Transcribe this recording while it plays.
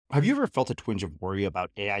Have you ever felt a twinge of worry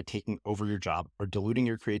about AI taking over your job or diluting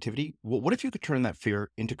your creativity? Well, what if you could turn that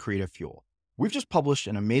fear into creative fuel? We've just published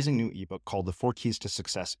an amazing new ebook called The Four Keys to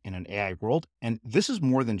Success in an AI World, and this is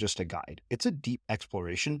more than just a guide. It's a deep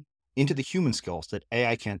exploration into the human skills that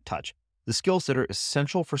AI can't touch, the skills that are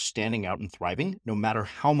essential for standing out and thriving, no matter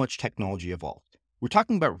how much technology evolves. We're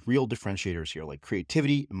talking about real differentiators here, like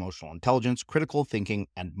creativity, emotional intelligence, critical thinking,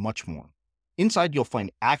 and much more. Inside, you'll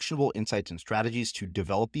find actionable insights and strategies to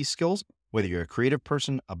develop these skills, whether you're a creative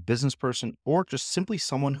person, a business person, or just simply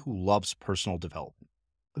someone who loves personal development.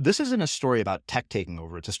 This isn't a story about tech taking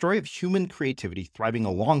over. It's a story of human creativity thriving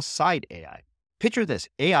alongside AI. Picture this,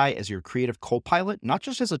 AI as your creative co-pilot, not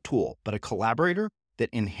just as a tool, but a collaborator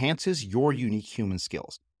that enhances your unique human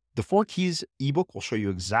skills. The Four Keys ebook will show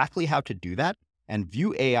you exactly how to do that and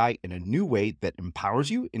view AI in a new way that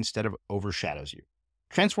empowers you instead of overshadows you.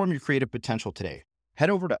 Transform your creative potential today. Head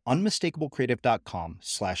over to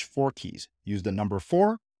unmistakablecreative.com/4keys. Use the number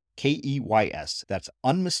 4, KEYS. That's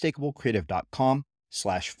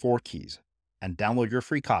unmistakablecreative.com/4keys and download your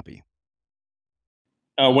free copy.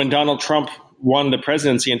 When Donald Trump won the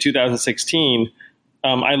presidency in 2016,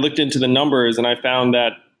 I looked into the numbers and I found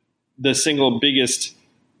that the single biggest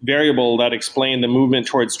variable that explained the movement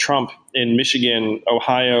towards Trump in Michigan,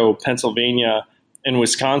 Ohio, Pennsylvania, and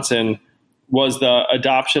Wisconsin was the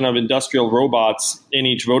adoption of industrial robots in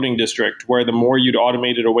each voting district, where the more you'd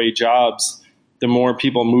automated away jobs, the more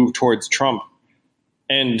people moved towards Trump.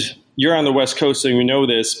 And you're on the West Coast, so you know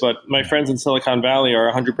this, but my friends in Silicon Valley are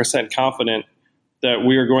 100% confident that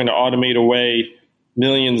we are going to automate away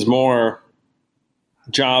millions more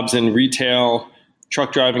jobs in retail,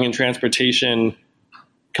 truck driving and transportation,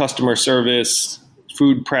 customer service,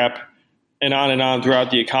 food prep, and on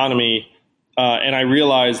throughout the economy. And I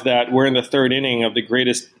realized that we're in the third inning of the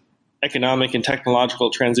greatest economic and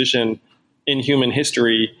technological transition in human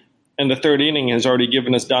history. And the third inning has already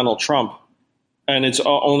given us Donald Trump. And it's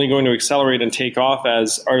only going to accelerate and take off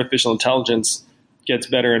as artificial intelligence gets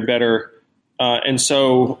better and better. And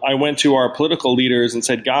so I went to our political leaders and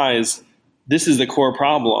said, guys, this is the core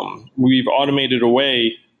problem. We've automated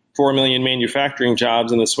away 4 million manufacturing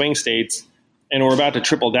jobs in the swing states, and we're about to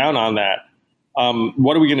triple down on that.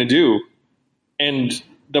 What are we going to do? And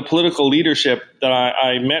the political leadership that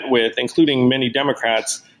I met with, including many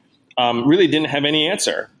Democrats, really didn't have any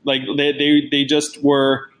answer. Like they just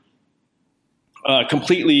were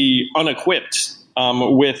completely unequipped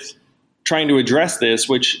with trying to address this,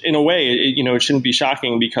 which in a way, it shouldn't be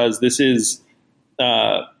shocking because this is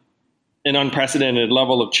an unprecedented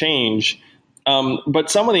level of change. But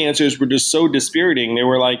some of the answers were just so dispiriting. They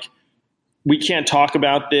were like, we can't talk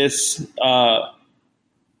about this.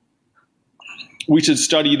 We should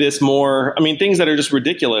study this more. I mean, things that are just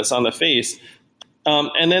ridiculous on the face.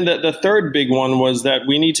 And then the third big one was that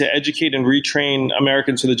we need to educate and retrain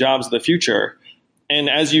Americans for the jobs of the future. And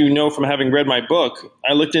as you know from having read my book,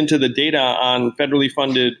 I looked into the data on federally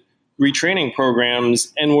funded retraining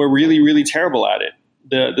programs, and we're really, really terrible at it.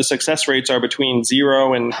 The success rates are between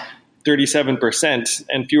 0 and 37%,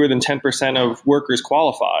 and fewer than 10% of workers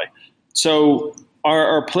qualify. So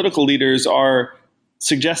our political leaders are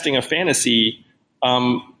suggesting a fantasy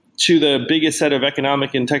to the biggest set of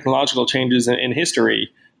economic and technological changes in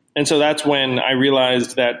history. And so that's when I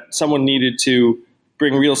realized that someone needed to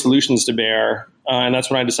bring real solutions to bear. And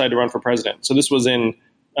that's when I decided to run for president. So this was in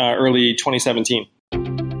early 2017.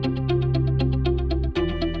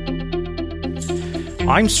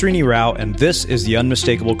 I'm Srini Rao, and this is the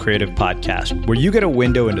Unmistakable Creative Podcast, where you get a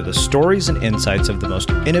window into the stories and insights of the most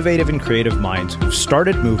innovative and creative minds who've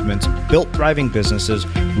started movements, built thriving businesses,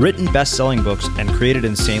 written best-selling books, and created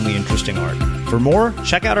insanely interesting art. For more,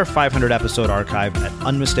 check out our 500-episode archive at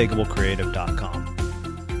unmistakablecreative.com.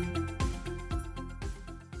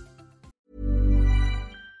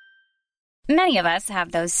 Many of us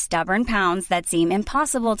have those stubborn pounds that seem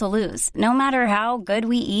impossible to lose, no matter how good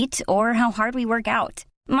we eat or how hard we work out.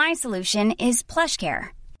 My solution is PlushCare.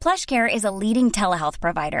 PlushCare is a leading telehealth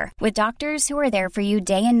provider with doctors who are there for you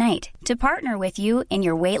day and night to partner with you in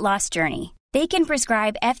your weight loss journey. They can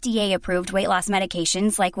prescribe FDA-approved weight loss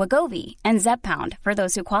medications like Wegovy and Zepbound for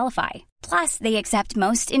those who qualify. Plus, they accept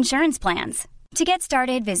most insurance plans. To get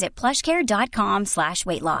started, visit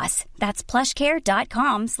plushcare.com/weightloss. That's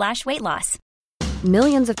plushcare.com/weightloss.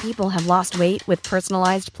 Millions of people have lost weight with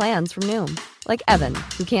personalized plans from Noom. Like Evan,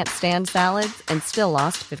 who can't stand salads and still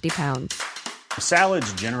lost 50 pounds.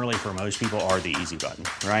 Salads generally for most people are the easy button,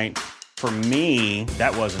 right? For me,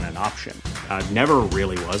 that wasn't an option. I never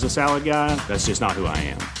really was a salad guy. That's just not who I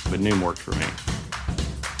am. But Noom worked for me.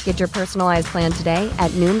 Get your personalized plan today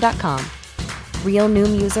at Noom.com. Real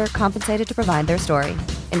Noom user compensated to provide their story.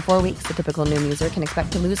 In 4 weeks, the typical Noom user can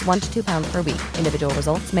expect to lose 1 to 2 pounds per week. Individual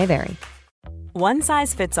results may vary. One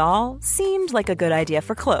size fits all seemed like a good idea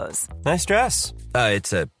for clothes. Nice dress.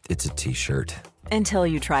 It's a t-shirt. Until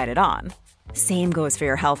you tried it on. Same goes for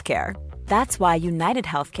your healthcare. That's why United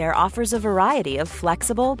Healthcare offers a variety of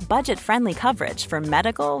flexible, budget-friendly coverage for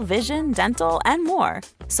medical, vision, dental, and more.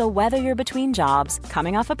 So whether you're between jobs,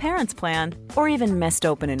 coming off a parent's plan, or even missed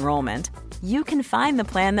open enrollment, you can find the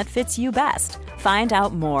plan that fits you best. Find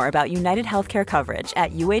out more about United Healthcare coverage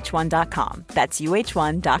at uh1.com. That's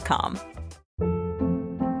uh1.com.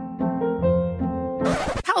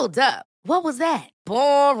 Hold up. What was that?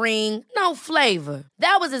 Boring. No flavor.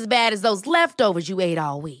 That was as bad as those leftovers you ate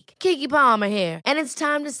all week. Keke Palmer here, and it's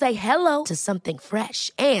time to say hello to something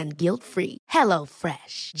fresh and guilt-free. Hello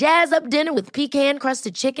Fresh. Jazz up dinner with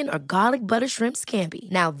pecan-crusted chicken or garlic butter shrimp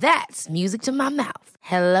scampi. Now that's music to my mouth.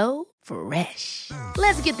 Hello Fresh.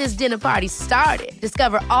 Let's get this dinner party started.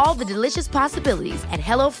 Discover all the delicious possibilities at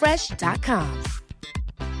hellofresh.com.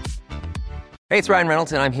 Hey, it's Ryan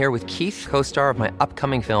Reynolds, and I'm here with Keith, co-star of my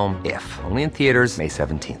upcoming film, If, only in theaters May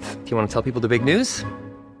 17th. Do you want to tell people the big news?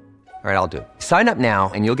 All right, I'll do it. Sign up now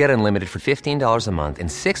and you'll get unlimited for $15 a month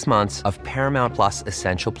and 6 months of Paramount Plus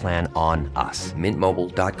Essential Plan on us.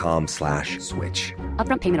 MintMobile.com/switch.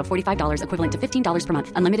 Upfront payment of $45 equivalent to $15 per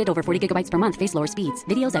month. Unlimited over 40 gigabytes per month. Face lower speeds.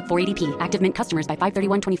 Videos at 480p. Active Mint customers by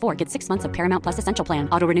 531.24 get 6 months of Paramount Plus Essential Plan.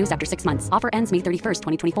 Auto renews after 6 months. Offer ends May 31st,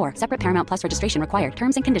 2024. Separate Paramount Plus registration required.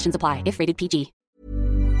 Terms and conditions apply if rated PG.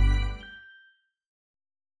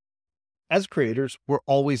 As creators, we're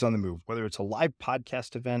always on the move. Whether it's a live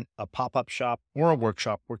podcast event, a pop-up shop, or a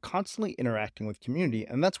workshop, we're constantly interacting with community,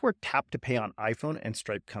 and that's where Tap to Pay on iPhone and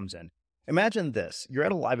Stripe comes in. Imagine this. You're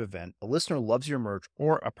at a live event, a listener loves your merch,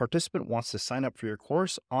 or a participant wants to sign up for your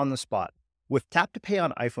course on the spot. With Tap to Pay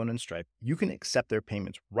on iPhone and Stripe, you can accept their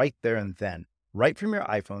payments right there and then, right from your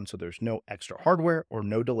iPhone, so there's no extra hardware or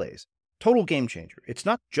no delays. Total game changer. It's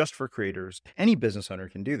not just for creators. Any business owner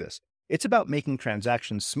can do this. It's about making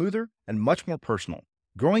transactions smoother and much more personal,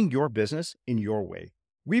 growing your business in your way.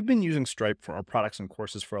 We've been using Stripe for our products and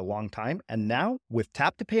courses for a long time, and now with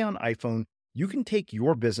Tap to Pay on iPhone, you can take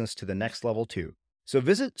your business to the next level too. So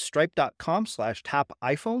visit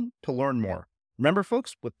stripe.com/tapiphone to learn more. Remember,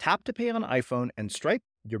 folks, with Tap to Pay on iPhone and Stripe,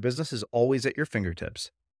 your business is always at your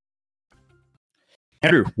fingertips.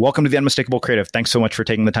 Andrew, welcome to the Unmistakable Creative. Thanks so much for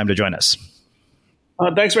taking the time to join us.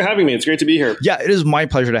 Thanks for having me. It's great to be here. Yeah, it is my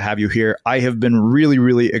pleasure to have you here. I have been really,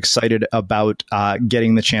 really excited about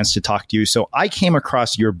getting the chance to talk to you. So I came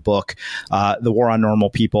across your book, The War on Normal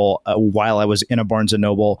People, while I was in a Barnes &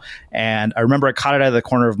 Noble. And I remember I caught it out of the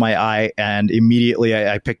corner of my eye, and immediately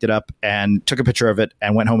I picked it up and took a picture of it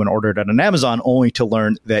and went home and ordered it on Amazon, only to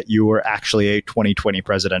learn that you were actually a 2020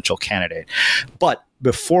 presidential candidate. But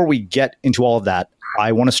before we get into all of that,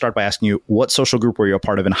 I want to start by asking you, what social group were you a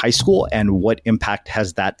part of in high school, and what impact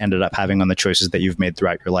has that ended up having on the choices that you've made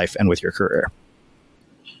throughout your life and with your career?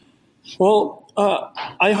 Well,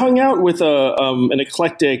 I hung out with an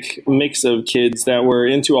eclectic mix of kids that were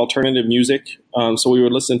into alternative music. So we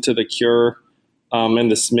would listen to The Cure and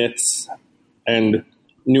The Smiths and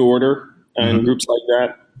New Order and groups like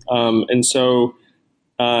that. And so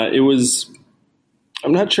it was...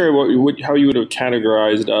 I'm not sure how you would have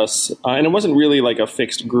categorized us. And it wasn't really like a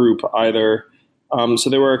fixed group either. So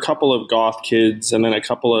there were a couple of goth kids and then a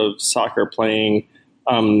couple of soccer playing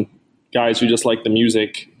guys who just liked the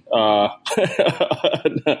music. And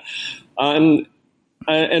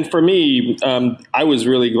for me, I was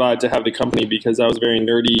really glad to have the company because I was a very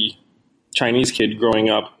nerdy Chinese kid growing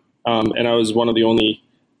up. And I was one of the only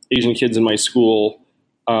Asian kids in my school.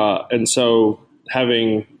 And so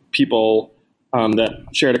having people that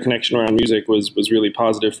shared a connection around music was really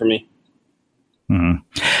positive for me. Mm-hmm.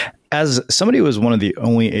 As somebody who was one of the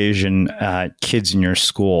only Asian kids in your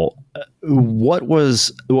school, what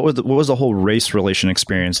was the whole race relation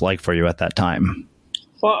experience like for you at that time?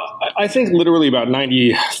 Well, I think literally about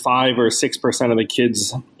 95 or 6% of the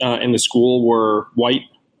kids in the school were white.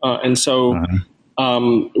 And so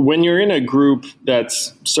when you're in a group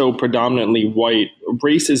that's so predominantly white,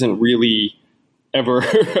 race isn't really ever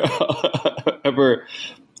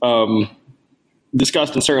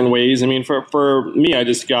discussed in certain ways. I mean, for me, I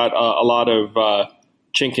just got a lot of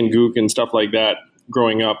chink and gook and stuff like that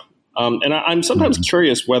growing up. And I'm sometimes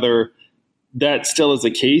curious whether that still is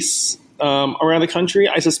the case around the country.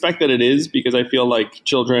 I suspect that it is because I feel like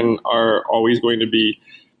children are always going to be,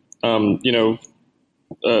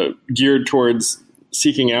 geared towards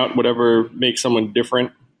seeking out whatever makes someone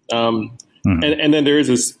different. And then there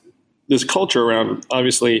is this culture around,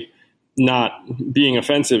 obviously, not being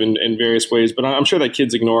offensive in various ways, but I'm sure that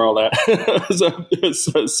kids ignore all that.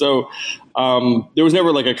 so there was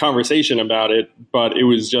never like a conversation about it, but it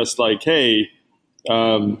was just like, hey,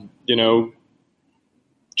 chink.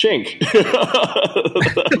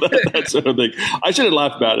 That sort of thing. I shouldn't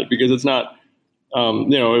laugh about it because it's not,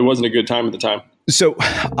 it wasn't a good time at the time. So,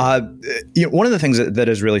 one of the things that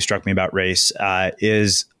has really struck me about race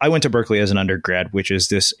is I went to Berkeley as an undergrad, which is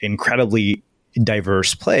this incredibly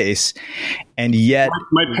diverse place. And yet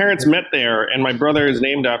my parents met there, and my brother is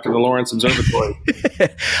named after the Lawrence Observatory.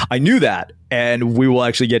 I knew that. And we will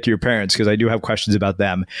actually get to your parents because I do have questions about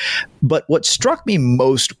them. But what struck me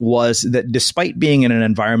most was that despite being in an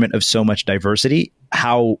environment of so much diversity,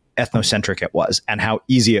 how ethnocentric it was and how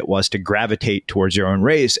easy it was to gravitate towards your own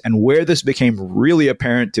race. And where this became really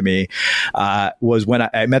apparent to me was when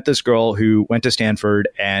I met this girl who went to Stanford,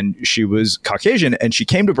 and she was Caucasian, and she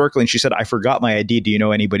came to Berkeley and she said, "I forgot my ID. Do you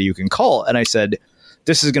know anybody you can call?" And I said,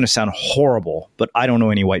 "This is going to sound horrible, but I don't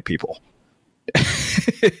know any white people."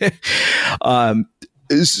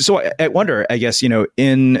 So I wonder, I guess,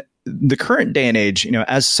 in the current day and age,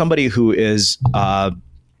 as somebody who is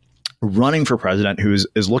running for president, who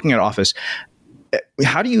is looking at office,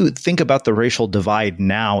 how do you think about the racial divide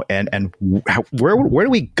now, and where do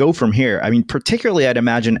we go from here? I mean, particularly, I'd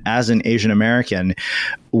imagine as an Asian American,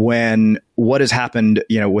 when what has happened,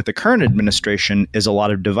 with the current administration is a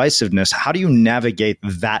lot of divisiveness. How do you navigate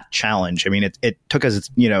that challenge? I mean, it took us,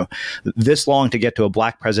 this long to get to a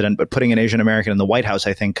black president, but putting an Asian American in the White House,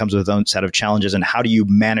 I think, comes with its own set of challenges. And how do you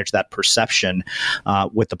manage that perception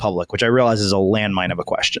with the public, which I realize is a landmine of a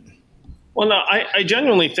question? Well, no, I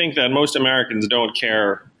genuinely think that most Americans don't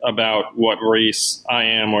care about what race I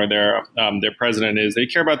am or their president is. They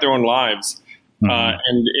care about their own lives. Mm-hmm.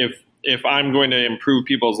 And if I'm going to improve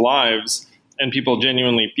people's lives and people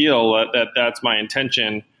genuinely feel that that's my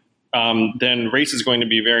intention, then race is going to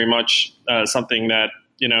be very much something that,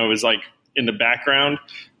 is like in the background.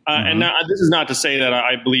 Mm-hmm. And now, this is not to say that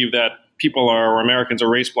I believe that people or Americans are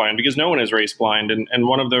race blind, because no one is race blind. And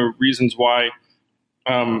one of the reasons why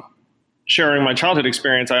sharing my childhood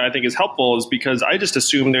experience, I think, is helpful, is because I just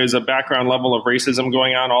assume there's a background level of racism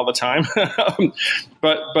going on all the time.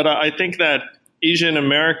 But I think that Asian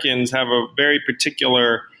Americans have a very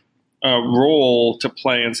particular role to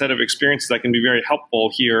play and set of experiences that can be very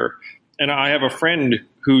helpful here. And I have a friend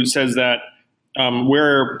who says that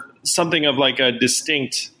we're something of like a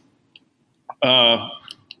distinct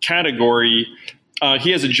category.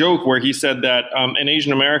 He has a joke where he said that an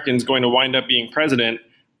Asian American is going to wind up being president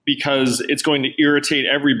because it's going to irritate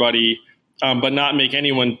everybody, but not make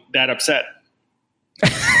anyone that upset.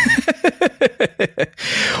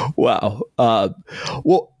 Wow.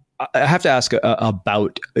 Well, I have to ask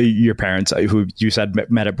about your parents, who you said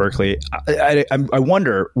met at Berkeley. I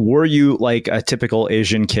wonder, were you like a typical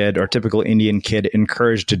Asian kid or typical Indian kid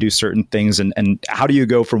encouraged to do certain things? And how do you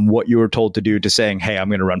go from what you were told to do to saying, hey, I'm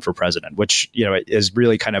going to run for president, which, is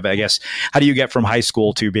really kind of, I guess, how do you get from high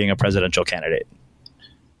school to being a presidential candidate?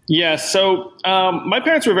 Yeah, so my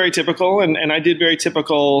parents were very typical, and I did very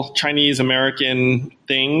typical Chinese American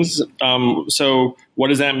things. So what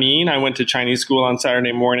does that mean? I went to Chinese school on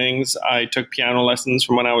Saturday mornings. I took piano lessons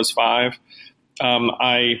from when I was 5.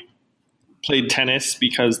 I played tennis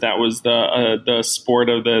because that was the sport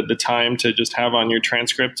of the time to just have on your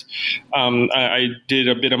transcript. I did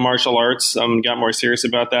a bit of martial arts, got more serious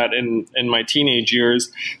about that in my teenage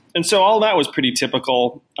years. And so all that was pretty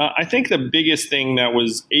typical. I think the biggest thing that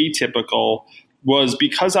was atypical was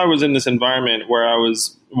because I was in this environment where I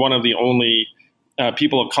was one of the only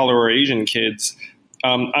people of color or Asian kids,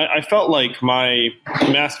 I felt like my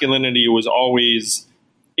masculinity was always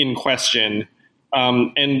in question.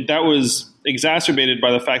 And that was exacerbated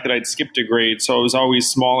by the fact that I'd skipped a grade. So I was always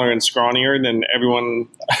smaller and scrawnier than everyone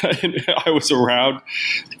I was around.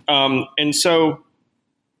 And so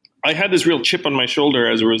I had this real chip on my shoulder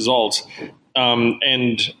as a result,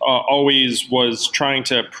 and always was trying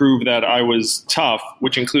to prove that I was tough,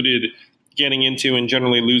 which included getting into and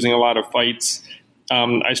generally losing a lot of fights.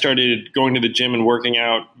 I started going to the gym and working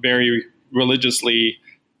out very religiously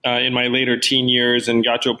in my later teen years, and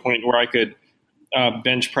got to a point where I could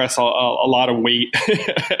bench press a lot of weight.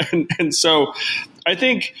 and so I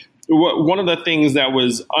think one of the things that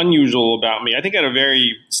was unusual about me, I think I had a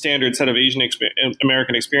very standard set of Asian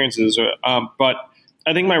American experiences, but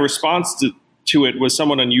I think my response to it was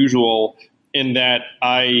somewhat unusual in that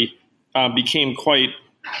I became quite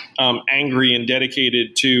angry and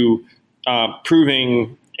dedicated to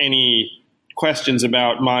proving any questions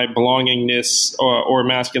about my belongingness or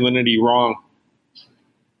masculinity wrong.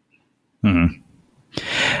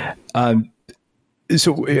 Mm-hmm.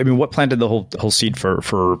 So, I mean, what planted the whole seed for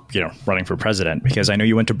running for president? Because I know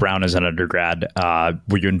you went to Brown as an undergrad.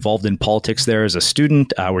 Were you involved in politics there as a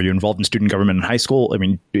student? Were you involved in student government in high school? I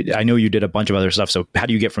mean, I know you did a bunch of other stuff. So how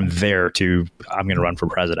do you get from there to I'm going to run for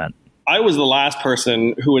president? I was the last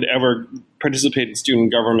person who would ever participate in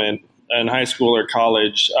student government in high school or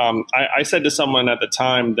college. I said to someone at the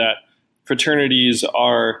time that fraternities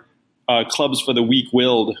are clubs for the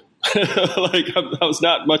weak-willed. Like I was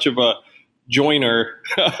not much of a joiner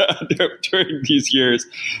during these years.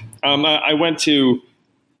 I went to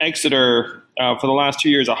Exeter for the last 2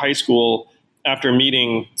 years of high school after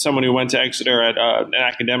meeting someone who went to Exeter at an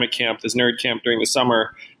academic camp, this nerd camp during the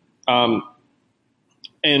summer.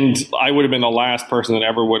 And I would have been the last person that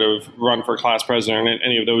ever would have run for class president or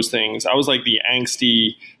any of those things. I was like the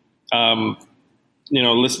angsty,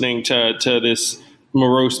 listening to this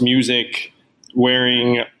morose music,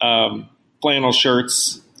 wearing flannel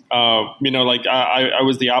shirts. I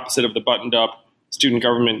was the opposite of the buttoned up student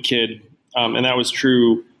government kid. And that was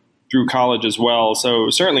true through college as well.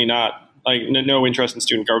 So certainly not no interest in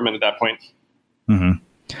student government at that point. Mm-hmm.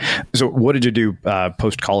 So what did you do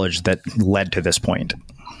post-college that led to this point?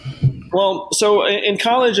 Well, so in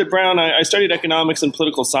college at Brown, I studied economics and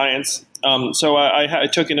political science. So I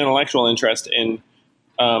took an intellectual interest in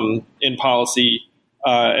policy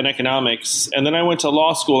and economics. And then I went to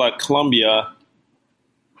law school at Columbia.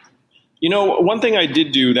 One thing I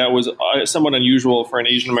did do that was somewhat unusual for an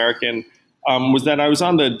Asian American was that I was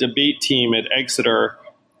on the debate team at Exeter,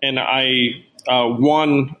 and I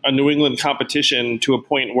won a New England competition to a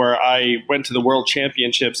point where I went to the World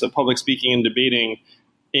Championships of Public Speaking and Debating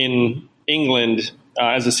in England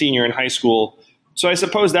as a senior in high school. So I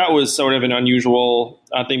suppose that was sort of an unusual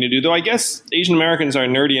thing to do, though I guess Asian Americans are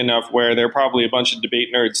nerdy enough where they're probably a bunch of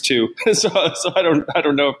debate nerds too. so I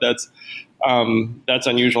don't know if that's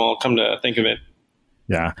unusual, come to think of it.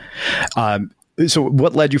 Yeah. So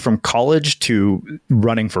what led you from college to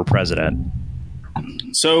running for president?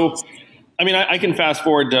 So, I mean, I can fast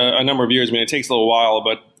forward a number of years. I mean, it takes a little while,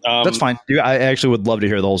 but that's fine. I actually would love to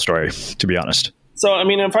hear the whole story, to be honest. So, I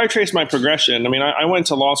mean, if I trace my progression, I mean, I went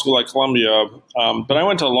to law school at Columbia, but I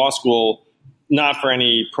went to law school not for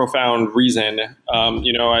any profound reason.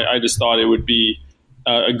 I just thought it would be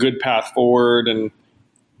a good path forward. And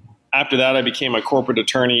after that, I became a corporate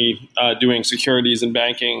attorney doing securities and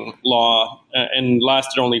banking law, and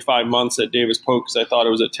lasted only 5 months at Davis Polk because I thought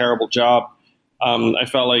it was a terrible job. I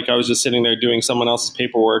felt like I was just sitting there doing someone else's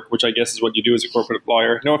paperwork, which I guess is what you do as a corporate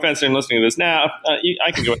lawyer. No offense to anyone listening to this.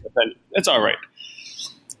 I can go with that. It's all right.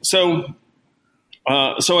 So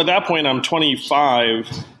at that point, I'm 25,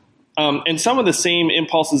 and some of the same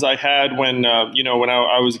impulses I had when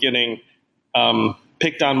I was getting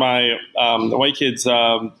picked on by the white kids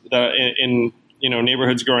in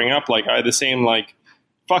neighborhoods growing up. Like I had the same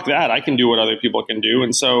fuck that, I can do what other people can do.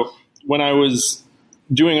 And so when I was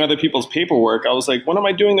doing other people's paperwork, I was like, what am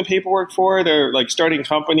I doing the paperwork for? They're starting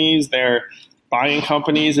companies, they're buying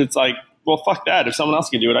companies. It's like, well, fuck that. If someone else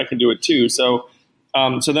can do it, I can do it too. So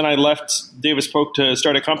then I left Davis Polk to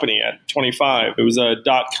start a company at 25. It was a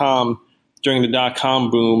 .com during the .com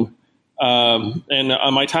boom.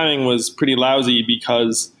 And my timing was pretty lousy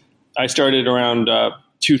because I started around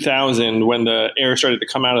 2000 when the air started to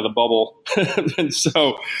come out of the bubble. And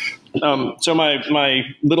so my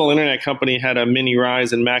little internet company had a mini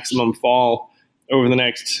rise and maximum fall over the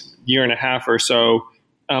next year and a half or so.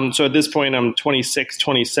 So at this point, I'm 26,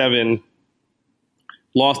 27,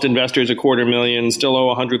 lost investors $250,000, still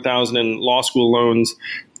owe $100,000 in law school loans.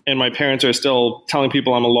 And my parents are still telling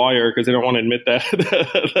people I'm a lawyer because they don't want to admit that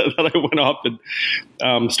I went off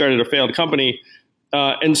and started a failed company.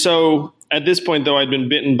 And so at this point, though, I'd been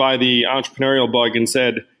bitten by the entrepreneurial bug and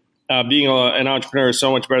said, being an entrepreneur is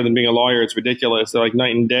so much better than being a lawyer. It's ridiculous. They're like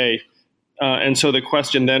night and day. And so the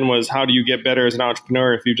question then was, how do you get better as an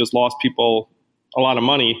entrepreneur if you just lost people a lot of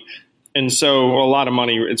money? And so a lot of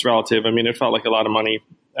money, it's relative. I mean, it felt like a lot of money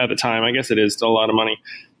at the time. I guess it is still a lot of money.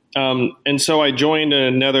 And so I joined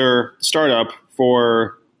another startup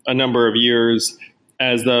for a number of years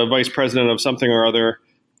as the vice president of something or other.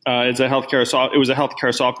 It was a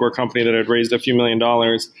healthcare software company that had raised a few $1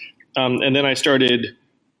 million. And then I started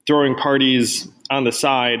throwing parties on the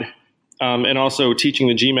side and also teaching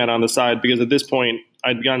the GMAT on the side, because at this point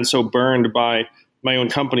I'd gotten so burned by my own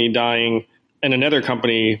company dying and another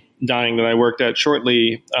company dying that I worked at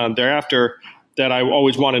shortly thereafter that I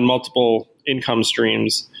always wanted multiple income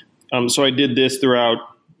streams. So I did this throughout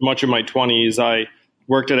much of my 20s. I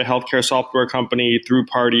worked at a healthcare software company, threw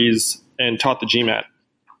parties, and taught the GMAT.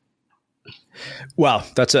 Wow,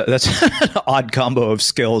 that's an odd combo of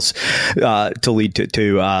skills to lead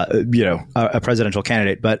to a presidential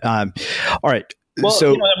candidate. But all right. Well,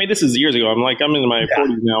 so this is years ago. I'm in my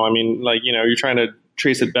 40s now. You're trying to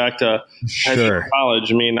trace it back to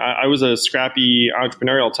college. I was a scrappy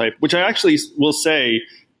entrepreneurial type, which I actually will say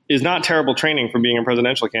is not terrible training for being a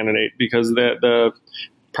presidential candidate, because the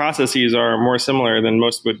processes are more similar than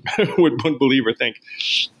most would believe or think.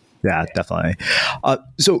 Yeah, definitely.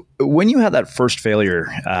 So when you had that first failure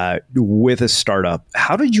with a startup,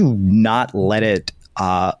 how did you not let it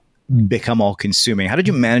become all consuming? How did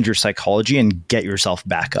you manage your psychology and get yourself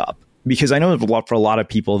back up? Because I know for a lot of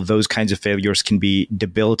people, those kinds of failures can be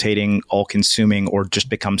debilitating, all consuming, or just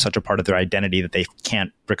become such a part of their identity that they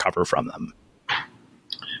can't recover from them.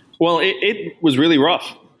 Well, it was really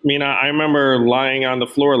rough. I remember lying on the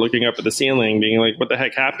floor looking up at the ceiling being like, what the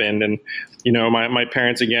heck happened? And, my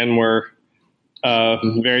parents again were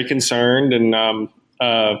very concerned. And,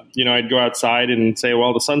 I'd go outside and say,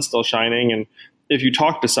 well, the sun's still shining. And if you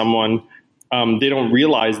talk to someone, they don't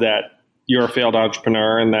realize that you're a failed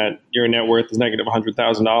entrepreneur and that your net worth is negative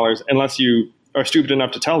 $100,000 unless you are stupid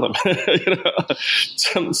enough to tell them.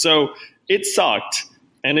 So it sucked,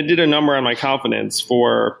 and it did a number on my confidence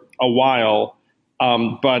for a while.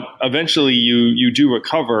 But eventually you do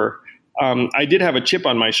recover. I did have a chip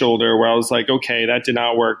on my shoulder where I was like, okay, that did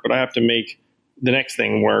not work, but I have to make the next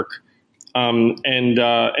thing work. And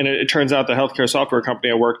it turns out the healthcare software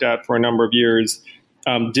company I worked at for a number of years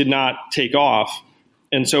did not take off.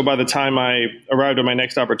 And so by the time I arrived at my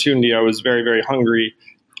next opportunity, I was very, very hungry.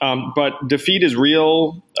 But defeat is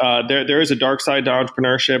real. There is a dark side to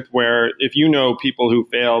entrepreneurship where if you know people who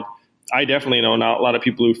failed, I definitely know not a lot of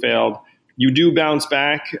people who failed, you do bounce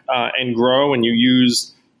back and grow, and you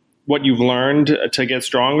use what you've learned to get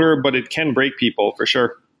stronger, but it can break people for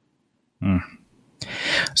sure.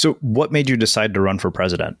 So what made you decide to run for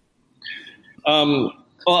president?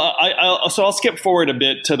 I'll skip forward a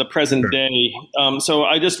bit to the present day. So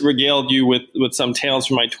I just regaled you with some tales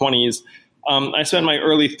from my 20s. I spent my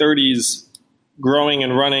early 30s growing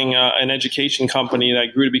and running an education company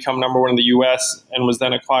that grew to become number one in the U.S. and was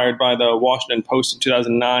then acquired by the Washington Post in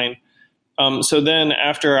 2009. So then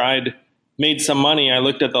after I'd made some money, I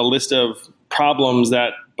looked at the list of problems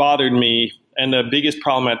that bothered me. And the biggest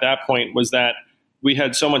problem at that point was that we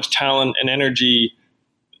had so much talent and energy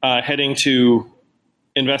heading to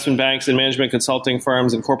investment banks and management consulting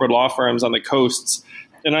firms and corporate law firms on the coasts.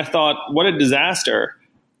 And I thought, what a disaster.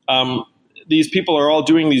 These people are all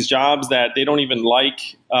doing these jobs that they don't even like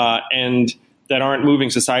and that aren't moving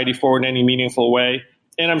society forward in any meaningful way.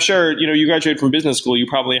 And I'm sure, you graduated from business school, you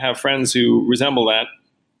probably have friends who resemble that.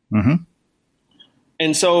 Mm-hmm.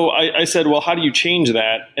 And so I said, well, how do you change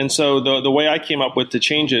that? And so the way I came up with to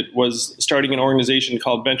change it was starting an organization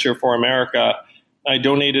called Venture for America. I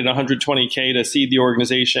donated $120K to seed the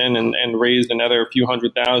organization and raised another few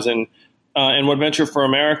 $100,000. And what Venture for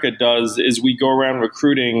America does is we go around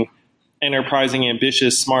recruiting enterprising,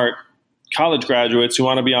 ambitious, smart college graduates who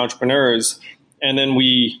want to be entrepreneurs. And then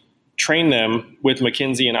we train them with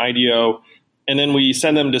McKinsey and IDEO. And then we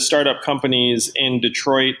send them to startup companies in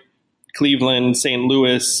Detroit, Cleveland, St.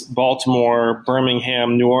 Louis, Baltimore,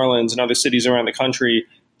 Birmingham, New Orleans, and other cities around the country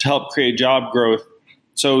to help create job growth.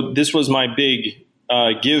 So this was my big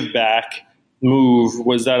give back move,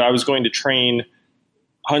 was that I was going to train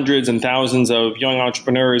hundreds and thousands of young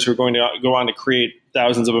entrepreneurs who are going to go on to create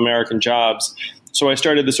thousands of American jobs. So I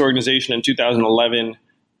started this organization in 2011,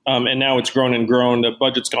 and now it's grown and grown. The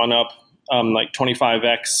budget's gone up like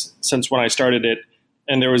 25x since when I started it.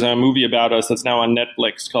 And there was a movie about us that's now on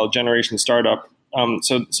Netflix called Generation Startup.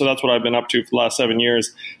 So that's what I've been up to for the last 7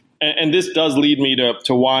 years. And this does lead me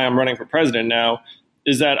to why I'm running for president now,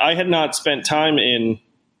 is that I had not spent time in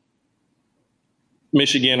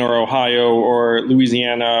Michigan or Ohio or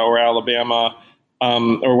Louisiana or Alabama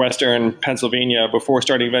or Western Pennsylvania before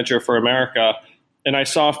starting Venture for America. And I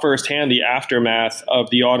saw firsthand the aftermath of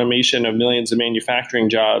the automation of millions of manufacturing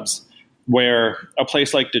jobs, where a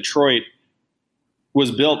place like Detroit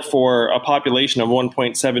was built for a population of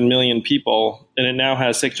 1.7 million people, and it now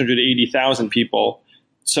has 680,000 people.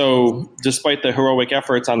 So despite the heroic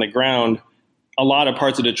efforts on the ground, a lot of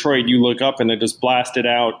parts of Detroit, you look up and they're just blasted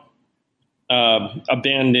out,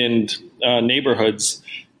 abandoned neighborhoods.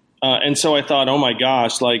 And so I thought, oh my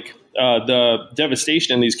gosh, the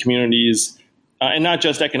devastation in these communities, and not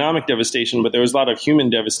just economic devastation, but there was a lot of human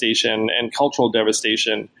devastation and cultural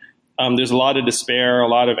devastation. There's a lot of despair, a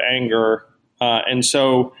lot of anger. And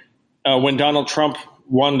so when Donald Trump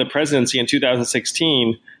won the presidency in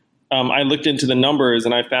 2016, I looked into the numbers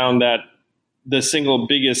and I found that the single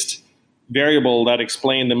biggest variable that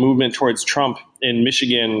explained the movement towards Trump in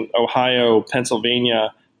Michigan, Ohio,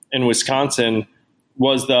 Pennsylvania, and Wisconsin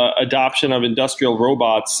was the adoption of industrial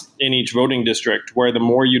robots in each voting district, where the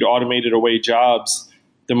more you'd automated away jobs,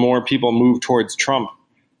 the more people moved towards Trump.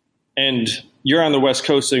 And you're on the West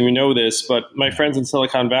Coast, so you know this, but my friends in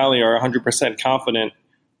Silicon Valley are 100% confident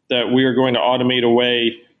that we are going to automate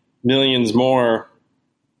away millions more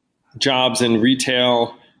jobs in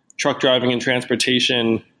retail, truck driving and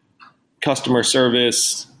transportation, customer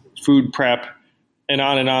service, food prep, and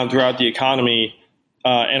on throughout the economy.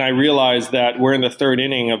 And I realized that we're in the third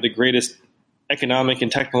inning of the greatest economic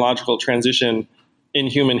and technological transition in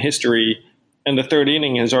human history. And the third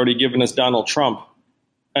inning has already given us Donald Trump.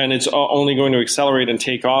 And it's only going to accelerate and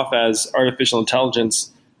take off as artificial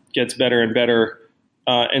intelligence gets better and better.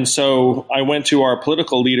 And so I went to our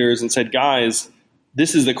political leaders and said, guys,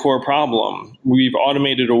 this is the core problem. We've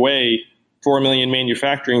automated away 4 million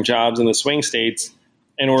manufacturing jobs in the swing states,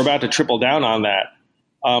 and we're about to triple down on that.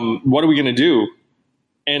 What are we going to do?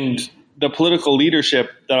 And the political leadership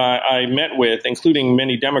that I met with, including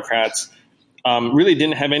many Democrats, really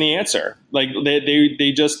didn't have any answer. Like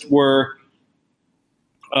they just were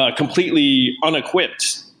completely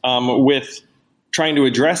unequipped with trying to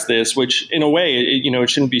address this, which in a way, it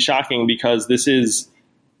shouldn't be shocking because this is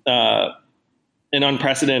an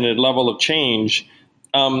unprecedented level of change.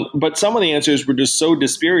 But some of the answers were just so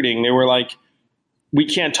dispiriting. They were like, we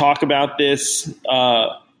can't talk about this.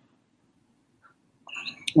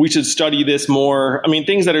 We should study this more. I mean,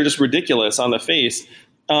 things that are just ridiculous on the face.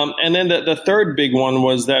 And then the third big one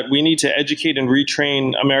was that we need to educate and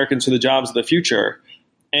retrain Americans for the jobs of the future.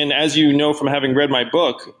 And as you know from having read my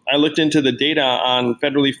book, I looked into the data on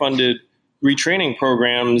federally funded retraining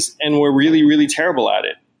programs, and we're really, really terrible at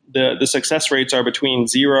it. The success rates are between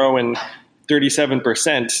 0 and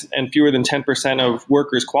 37%, and fewer than 10% of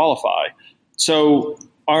workers qualify. So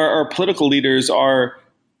our political leaders are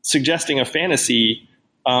suggesting a fantasy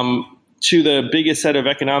to the biggest set of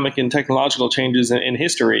economic and technological changes in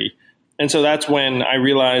history. And so that's when I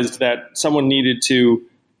realized that someone needed to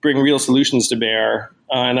bring real solutions to bear.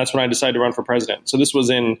 And that's when I decided to run for president. So this was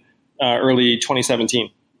in early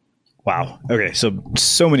 2017. Wow. Okay.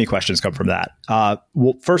 So many questions come from that.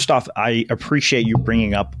 Well, first off, I appreciate you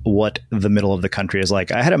bringing up what the middle of the country is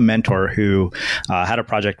like. I had a mentor who had a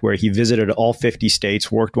project where he visited all 50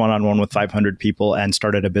 states, worked one-on-one with 500 people, and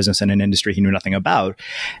started a business in an industry he knew nothing about.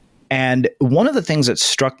 And one of the things that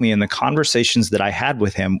struck me in the conversations that I had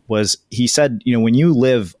with him was he said, when you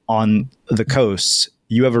live on the coasts,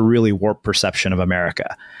 you have a really warped perception of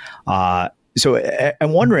America. So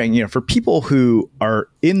I'm wondering, for people who are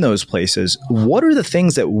in those places, what are the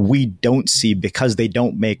things that we don't see because they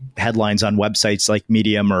don't make headlines on websites like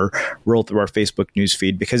Medium or roll through our Facebook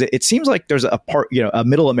newsfeed? Because it seems like there's a part, a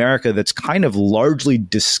middle America that's kind of largely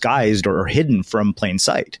disguised or hidden from plain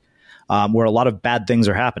sight, where a lot of bad things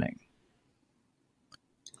are happening.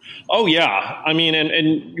 Oh, yeah. I mean,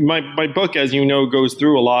 and my book, as you know, goes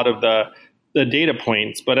through a lot of the data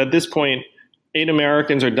points. But at this point, 8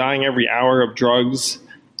 Americans are dying every hour of drugs.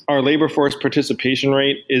 Our labor force participation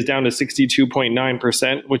rate is down to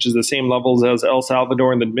 62.9%, which is the same levels as El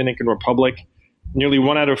Salvador and the Dominican Republic. Nearly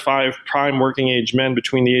 1 out of 5 prime working age men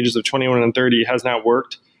between the ages of 21 and 30 has not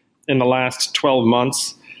worked in the last 12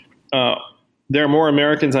 months. There are more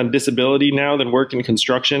Americans on disability now than work in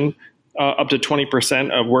construction, up to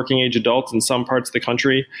 20% of working age adults in some parts of the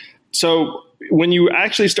country. So when you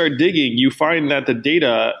actually start digging, you find that the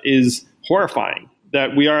data is horrifying,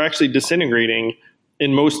 that we are actually disintegrating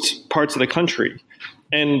in most parts of the country.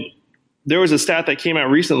 And there was a stat that came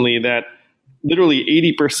out recently that literally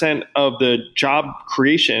 80% of the job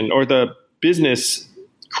creation or the business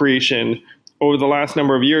creation over the last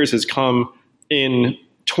number of years has come in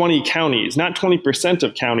 20 counties, not 20%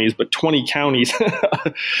 of counties, but 20 counties.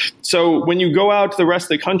 So when you go out to the rest of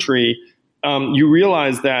the country, you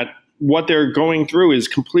realize that what they're going through is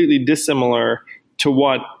completely dissimilar to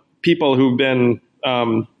what people who've been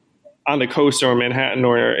on the coast or Manhattan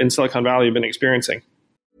or in Silicon Valley have been experiencing.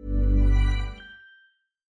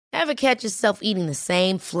 Ever catch yourself eating the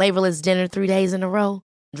same flavorless dinner 3 days in a row?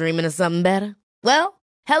 Dreaming of something better? Well,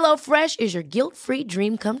 HelloFresh is your guilt-free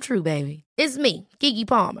dream come true, baby. It's me, Keke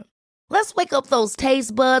Palmer. Let's wake up those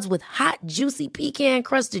taste buds with hot, juicy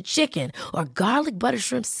pecan-crusted chicken or garlic butter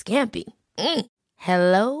shrimp scampi.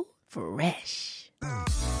 Hello Fresh.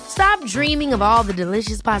 Stop dreaming of all the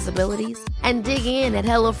delicious possibilities and dig in at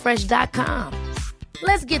HelloFresh.com.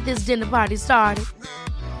 Let's get this dinner party started.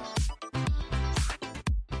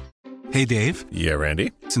 Hey, Dave. Yeah,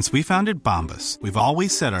 Randy. Since we founded Bombas, we've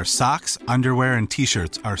always said our socks, underwear, and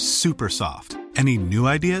T-shirts are super soft. Any new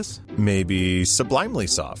ideas? Maybe sublimely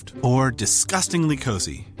soft. Or disgustingly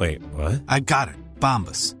cozy. Wait, what? I got it.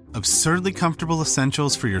 Bombas. Absurdly comfortable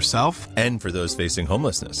essentials for yourself and for those facing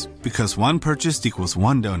homelessness. Because one purchased equals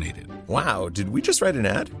one donated. Wow, did we just write an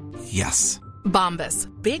ad? Yes. Bombas.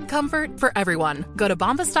 Big comfort for everyone. Go to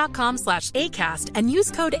bombas.com/ACAST and use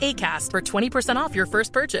code ACAST for 20% off your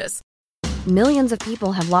first purchase. Millions of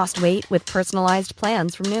people have lost weight with personalized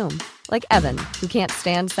plans from Noom. Like Evan, who can't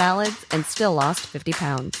stand salads and still lost 50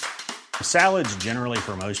 pounds. Salads generally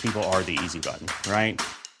for most people are the easy button, right?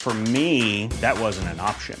 For me, that wasn't an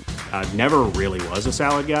option. I never really was a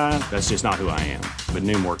salad guy. That's just not who I am. But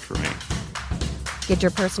Noom worked for me. Get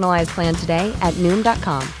your personalized plan today at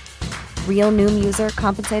Noom.com. Real Noom user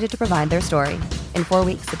compensated to provide their story. In 4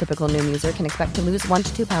 weeks, the typical Noom user can expect to lose 1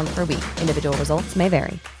 to 2 pounds per week. Individual results may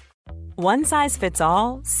vary. One size fits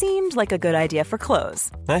all seemed like a good idea for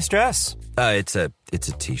clothes. Nice dress. It's a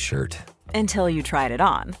t-shirt. Until you tried it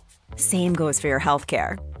on. Same goes for your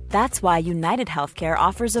healthcare. That's why United Healthcare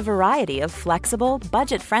offers a variety of flexible,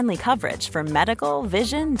 budget-friendly coverage for medical,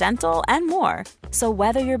 vision, dental, and more. So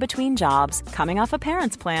whether you're between jobs, coming off a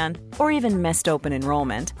parent's plan, or even missed open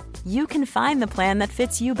enrollment, you can find the plan that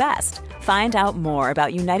fits you best. Find out more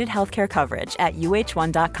about United Healthcare coverage at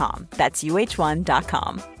uh1.com. That's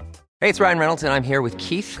uh1.com. Hey, it's Ryan Reynolds, and I'm here with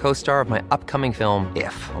Keith, co-star of my upcoming film,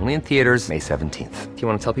 If, only in theaters May 17th. Do you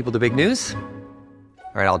want to tell people the big news?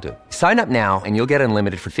 All right, I'll do it. Sign up now and you'll get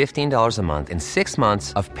unlimited for $15 a month and 6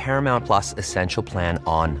 months of Paramount Plus Essential Plan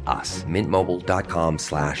on us.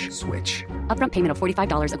 MintMobile.com/switch. Upfront payment of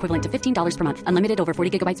 $45 equivalent to $15 per month. Unlimited over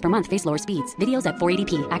 40 gigabytes per month. Face lower speeds. Videos at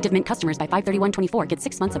 480p. Active Mint customers by 531.24 get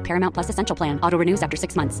 6 months of Paramount Plus Essential Plan. Auto renews after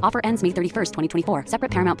 6 months. Offer ends May 31st, 2024.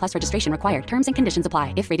 Separate Paramount Plus registration required. Terms and conditions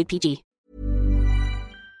apply if rated PG.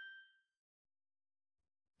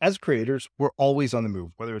 As creators, we're always on the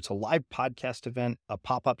move. Whether it's a live podcast event, a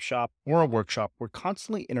pop-up shop, or a workshop, we're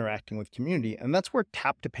constantly interacting with community, and that's where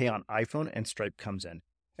Tap to Pay on iPhone and Stripe comes in.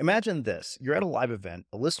 Imagine this. You're at a live event,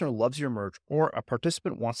 a listener loves your merch, or a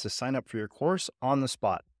participant wants to sign up for your course on the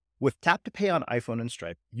spot. With Tap to Pay on iPhone and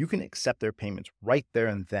Stripe, you can accept their payments right there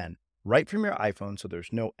and then, right from your iPhone, so there's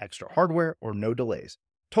no extra hardware or no delays.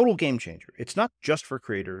 Total game changer. It's not just for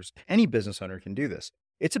creators. Any business owner can do this.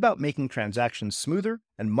 It's about making transactions smoother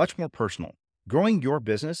and much more personal, growing your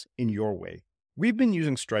business in your way. We've been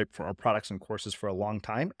using Stripe for our products and courses for a long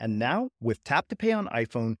time, and now with Tap to Pay on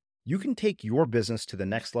iPhone, you can take your business to the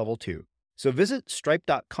next level too. So visit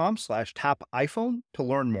stripe.com/tapiphone to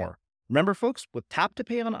learn more. Remember, folks, with Tap to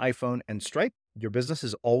Pay on iPhone and Stripe, your business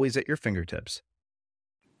is always at your fingertips.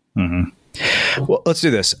 Mm-hmm. Well, let's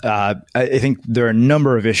do this. I think there are a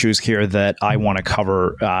number of issues here that I want to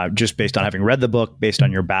cover just based on having read the book, based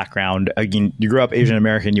on your background. Again, you grew up Asian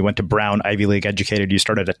American, you went to Brown, Ivy League educated, you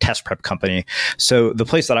started a test prep company. So the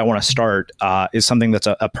place that I want to start is something that's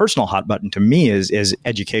a personal hot button to me is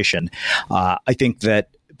education. I think that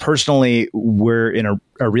personally, we're in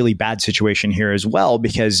a really bad situation here as well,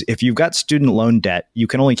 because if you've got student loan debt, you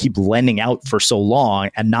can only keep lending out for so long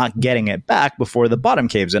and not getting it back before the bottom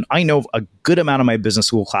caves in. I know a good amount of my business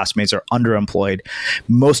school classmates are underemployed.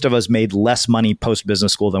 Most of us made less money post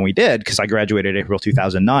business school than we did because I graduated April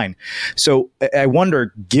 2009. So I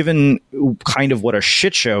wonder, given kind of what a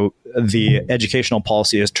shit show the educational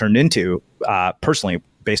policy has turned into, personally,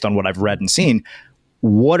 based on what I've read and seen,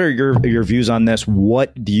 what are your views on this?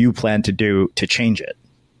 What do you plan to do to change it?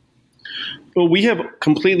 Well, we have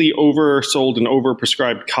completely oversold and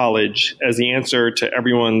overprescribed college as the answer to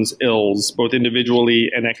everyone's ills, both individually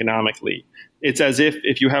and economically. It's as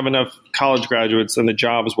if you have enough college graduates, then the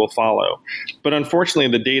jobs will follow. But unfortunately,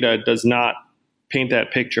 the data does not paint that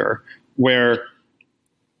picture, where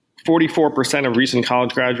 44% of recent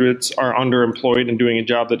college graduates are underemployed and doing a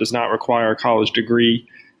job that does not require a college degree.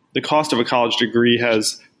 The cost of a college degree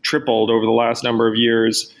has tripled over the last number of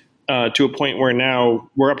years to a point where now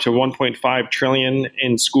we're up to $1.5 trillion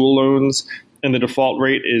in school loans, and the default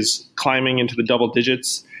rate is climbing into the double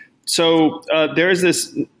digits. So there's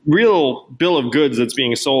this real bill of goods that's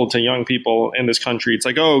being sold to young people in this country. It's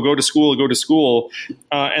like, oh, go to school.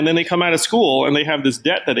 And then they come out of school and they have this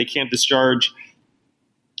debt that they can't discharge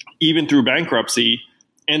even through bankruptcy,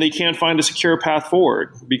 and they can't find a secure path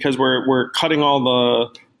forward because we're cutting all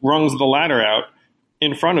the rungs of the ladder out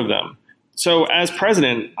in front of them. So as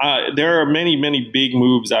president, there are many, many big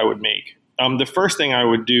moves I would make. The first thing I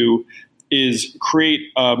would do is create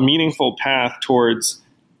a meaningful path towards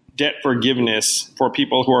debt forgiveness for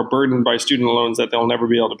people who are burdened by student loans that they'll never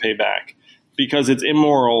be able to pay back, because it's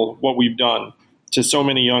immoral what we've done to so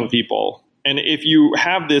many young people. And if you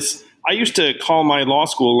have this, I used to call my law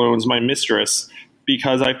school loans my mistress,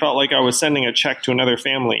 because I felt like I was sending a check to another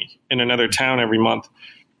family in another town every month.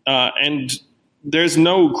 And there's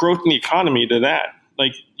no growth in the economy to that.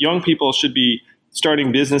 Like, young people should be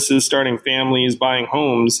starting businesses, starting families, buying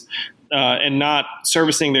homes, and not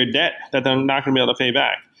servicing their debt that they're not going to be able to pay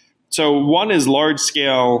back. So one is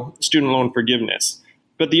large-scale student loan forgiveness.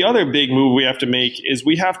 But the other big move we have to make is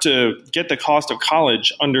we have to get the cost of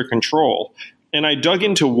college under control. And I dug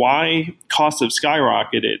into why costs have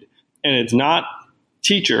skyrocketed. And it's not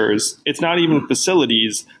teachers, it's not even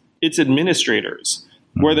facilities, it's administrators,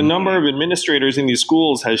 where the number of administrators in these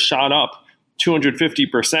schools has shot up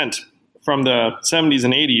 250% from the 70s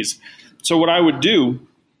and 80s. So what I would do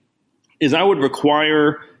is I would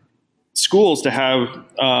require schools to have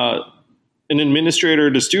an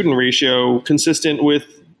administrator to student ratio consistent with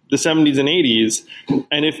the 70s and 80s.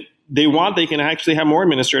 And if they want, they can actually have more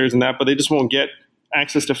administrators than that, but they just won't get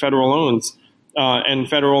access to federal loans and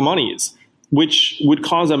federal monies, which would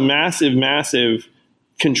cause a massive, massive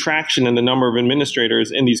contraction in the number of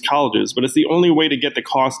administrators in these colleges. But it's the only way to get the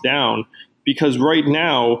cost down, because right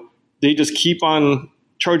now they just keep on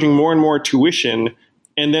charging more and more tuition,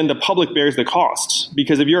 and then the public bears the cost.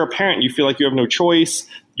 Because if you're a parent, you feel like you have no choice.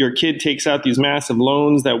 Your kid takes out these massive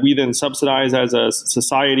loans that we then subsidize as a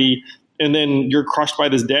society, and then you're crushed by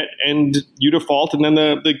this debt and you default, and then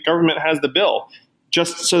the government has the bill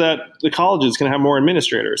just so that the colleges can have more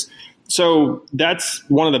administrators. So that's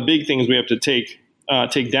one of the big things we have to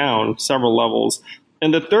take down several levels.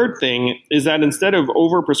 And the third thing is that instead of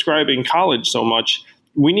overprescribing college so much,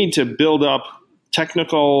 we need to build up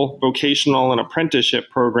technical, vocational, and apprenticeship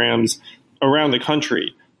programs around the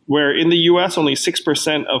country, where in the U.S. only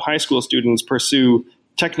 6% of high school students pursue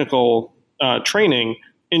technical training.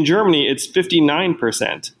 In Germany, it's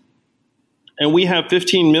 59%. And we have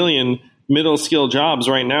 15 million middle-skill jobs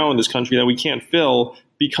right now in this country that we can't fill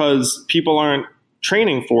because people aren't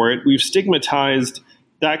training for it. We've stigmatized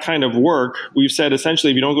that kind of work. We've said,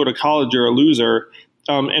 essentially, if you don't go to college, you're a loser.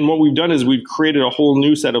 And what we've done is we've created a whole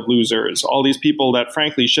new set of losers, all these people that,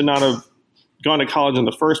 frankly, should not have gone to college in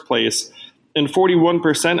the first place. And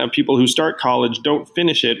 41% of people who start college don't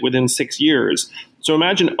finish it within 6 years. So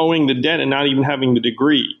imagine owing the debt and not even having the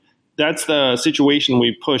degree. That's the situation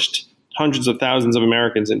we've pushed hundreds of thousands of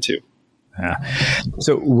Americans into. Yeah.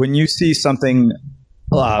 So when you see something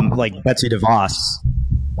like Betsy DeVos,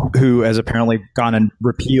 who has apparently gone and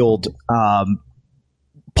repealed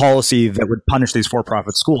policy that would punish these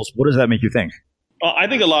for-profit schools, what does that make you think? Well, I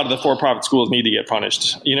think a lot of the for-profit schools need to get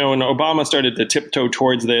punished. You know, and Obama started to tiptoe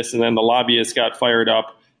towards this, and then the lobbyists got fired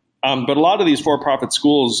up. But a lot of these for-profit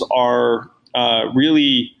schools are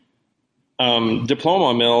really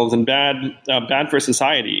diploma mills and bad for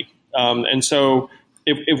society. And so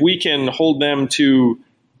if we can hold them to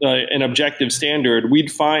an objective standard,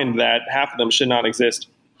 we'd find that half of them should not exist.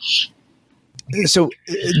 So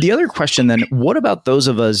the other question then, what about those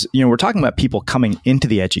of us, you know, we're talking about people coming into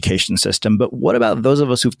the education system, but what about those of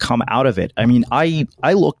us who've come out of it? I mean, I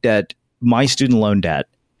looked at my student loan debt,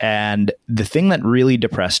 and the thing that really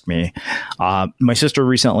depressed me, my sister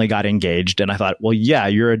recently got engaged, and I thought, well, yeah,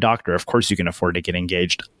 you're a doctor. Of course you can afford to get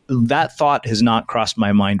engaged. That thought has not crossed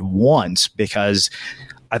my mind once, because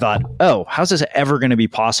I thought, oh, how's this ever going to be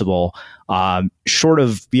possible? Short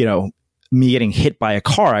of, you know, me getting hit by a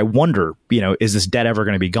car, I wonder, you know, is this debt ever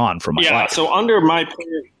going to be gone from my life? Yeah, so under my plan,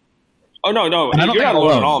 you're not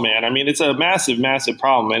alone at all, man. I mean, it's a massive, massive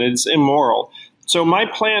problem, and it's immoral. So my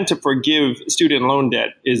plan to forgive student loan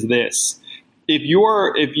debt is this. If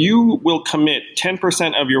you will commit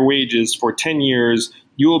 10% of your wages for 10 years,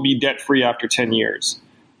 you will be debt-free after 10 years.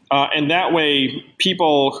 And that way,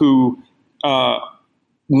 people who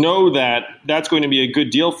know that that's going to be a good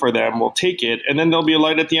deal for them will take it, and then there'll be a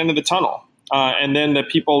light at the end of the tunnel. And then the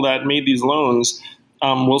people that made these loans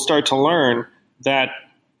will start to learn that,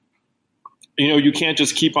 you know, you can't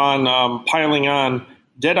just keep on piling on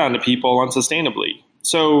debt onto people unsustainably.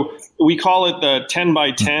 So we call it the 10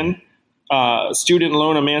 by 10 Student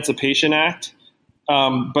Loan Emancipation Act.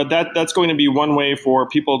 But that's going to be one way for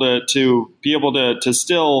people to be able to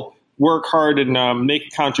still work hard and make a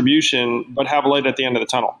contribution, but have a light at the end of the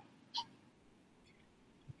tunnel.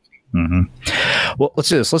 Mm-hmm. Well, let's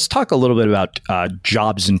do this. Let's talk a little bit about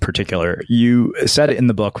jobs in particular. You said in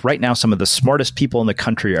the book, right now, some of the smartest people in the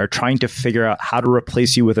country are trying to figure out how to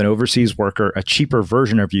replace you with an overseas worker, a cheaper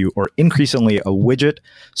version of you, or increasingly a widget,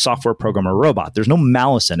 software program, or robot. There's no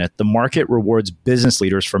malice in it. The market rewards business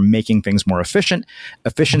leaders for making things more efficient.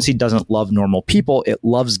 Efficiency doesn't love normal people. It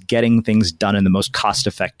loves getting things done in the most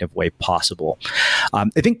cost-effective way possible. I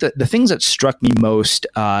think that the things that struck me most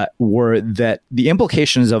were that the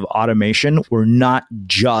implications of automation were not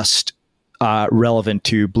just relevant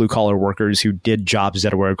to blue collar workers who did jobs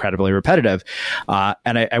that were incredibly repetitive.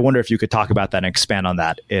 And I wonder if you could talk about that and expand on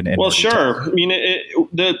that. Well, sure. I mean,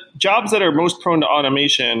 the jobs that are most prone to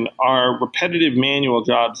automation are repetitive manual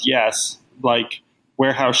jobs, yes, like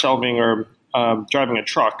warehouse shelving or driving a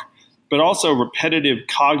truck, but also repetitive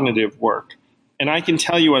cognitive work. And I can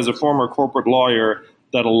tell you as a former corporate lawyer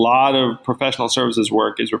that a lot of professional services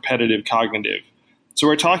work is repetitive cognitive. So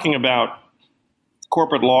we're talking about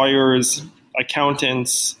corporate lawyers,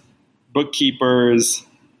 accountants, bookkeepers,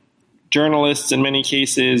 journalists in many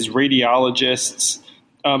cases, radiologists.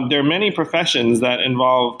 There are many professions that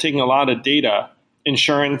involve taking a lot of data,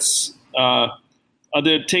 insurance,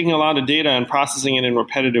 they're taking a lot of data and processing it in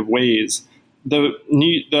repetitive ways.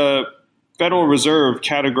 The Federal Reserve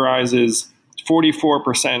categorizes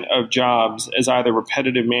 44% of jobs as either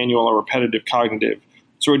repetitive manual or repetitive cognitive.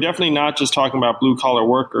 So we're definitely not just talking about blue collar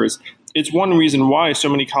workers. It's one reason why so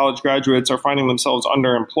many college graduates are finding themselves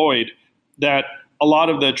underemployed, that a lot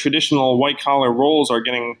of the traditional white collar roles are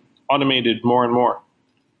getting automated more and more.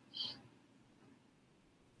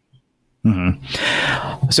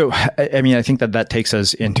 Mm-hmm. So, I mean, I think that takes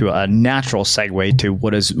us into a natural segue to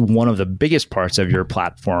what is one of the biggest parts of your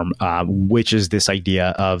platform, which is this idea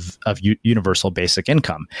of universal basic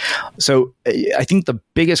income. So I think the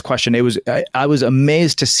biggest question, I was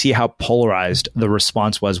amazed to see how polarized the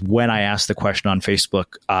response was when I asked the question on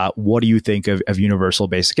Facebook, what do you think of universal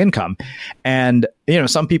basic income? And,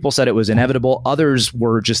 some people said it was inevitable. Others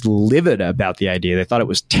were just livid about the idea. They thought it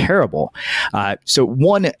was terrible. So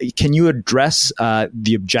one, can you address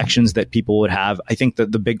the objections that people would have? I think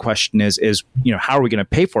that the big question is how are we going to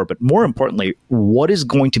pay for it? But more importantly, what is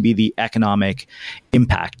going to be the economic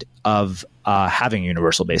impact of having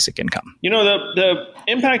universal basic income? The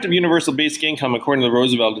impact of universal basic income, according to the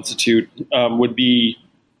Roosevelt Institute, would be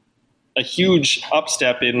a huge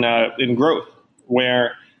upstep in growth,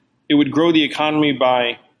 where it would grow the economy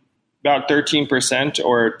by about 13%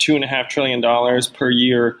 or $2.5 trillion per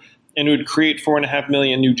year. And it would create 4.5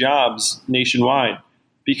 million new jobs nationwide,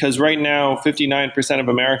 because right now 59% of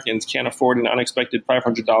Americans can't afford an unexpected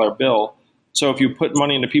 $500 bill. So if you put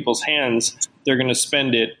money into people's hands, they're going to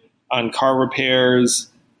spend it on car repairs,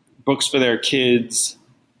 books for their kids,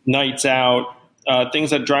 nights out,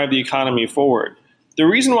 things that drive the economy forward. The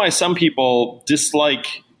reason why some people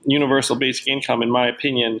dislike universal basic income, in my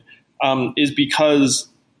opinion, is because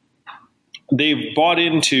they've bought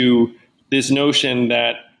into this notion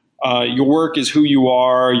that your work is who you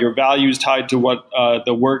are. Your value is tied to what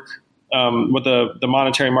the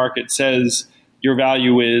monetary market says your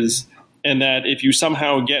value is, and that if you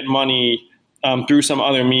somehow get money through some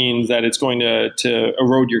other means, that it's going to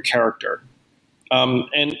erode your character.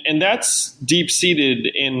 And that's deep seated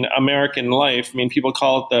in American life. I mean, people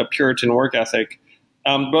call it the Puritan work ethic.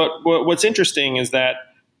 But what's interesting is that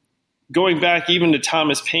going back even to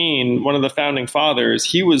Thomas Paine, one of the founding fathers,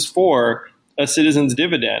 he was for a citizen's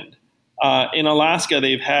dividend. In Alaska,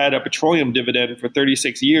 they've had a petroleum dividend for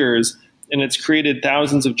 36 years, and it's created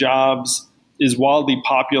thousands of jobs, is wildly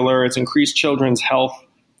popular. It's increased children's health.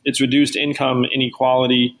 It's reduced income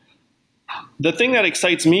inequality. The thing that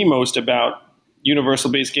excites me most about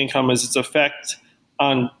universal basic income is its effect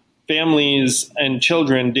on families and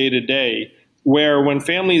children day to day, where when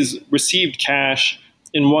families received cash,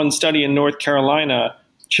 in one study in North Carolina,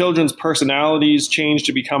 children's personalities changed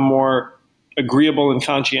to become more agreeable and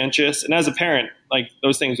conscientious. And as a parent,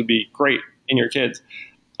 those things would be great in your kids.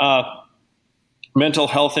 Mental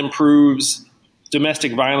health improves,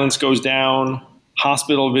 domestic violence goes down,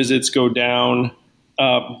 hospital visits go down,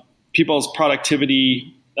 people's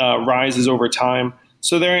productivity rises over time.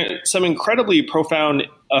 So there are some incredibly profound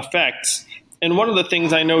effects. And one of the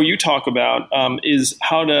things I know you talk about is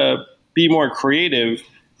how to be more creative.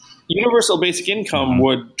 Universal basic income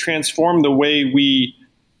would transform the way we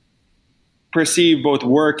perceive both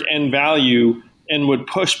work and value, and would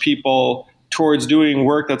push people towards doing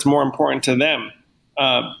work that's more important to them.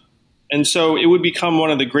 And so it would become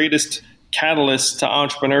one of the greatest catalysts to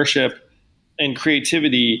entrepreneurship and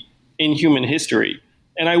creativity in human history.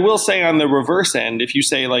 And I will say, on the reverse end, if you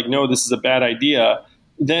say no, this is a bad idea,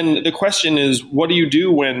 then the question is, what do you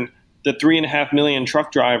do when the 3.5 million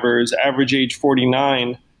truck drivers, average age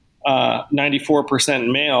 49,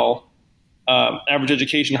 94% male, average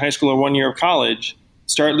education, high school or 1 year of college,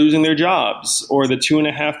 start losing their jobs, or the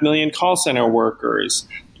 2.5 million call center workers,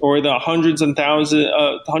 or the hundreds of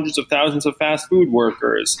thousands of fast food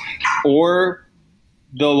workers, or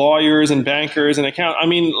the lawyers and bankers and accountants? I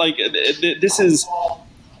mean, this is,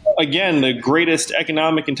 again, the greatest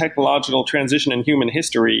economic and technological transition in human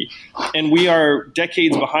history, and we are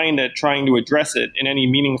decades behind at trying to address it in any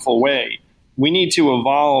meaningful way. we need to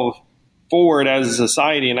evolve forward as a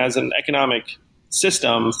society and as an economic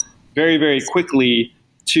system very, very quickly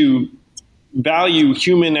to value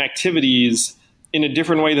human activities in a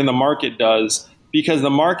different way than the market does, because the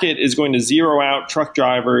market is going to zero out truck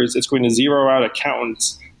drivers, it's going to zero out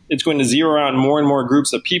accountants, it's going to zero out more and more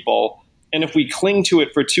groups of people. And if we cling to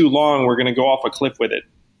it for too long, we're going to go off a cliff with it.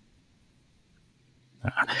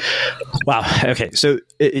 Wow. Okay. So,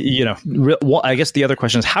 I guess the other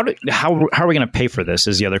question is how are we going to pay for this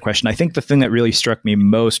is the other question. I think the thing that really struck me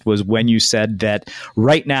most was when you said that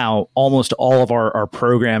right now, almost all of our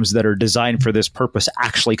programs that are designed for this purpose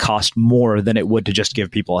actually cost more than it would to just give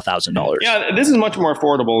people $1,000. Yeah, this is much more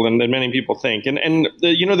affordable than many people think. And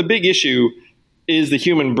the big issue is the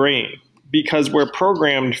human brain, because we're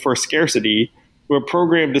programmed for scarcity. We're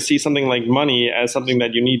programmed to see something like money as something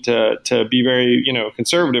that you need to be very,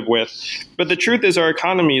 conservative with. But the truth is our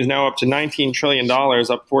economy is now up to $19 trillion,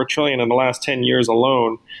 up $4 trillion in the last 10 years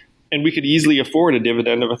alone. And we could easily afford a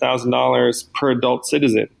dividend of $1,000 per adult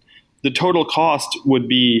citizen. The total cost would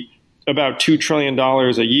be about $2 trillion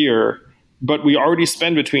a year, but we already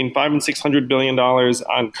spend between $500 and $600 billion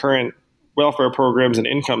on current welfare programs and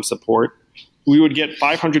income support. We would get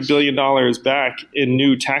 $500 billion back in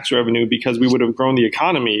new tax revenue because we would have grown the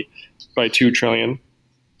economy by $2 trillion.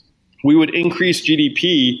 We would increase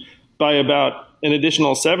GDP by about an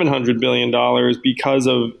additional $700 billion because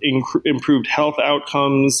of improved health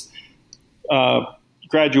outcomes,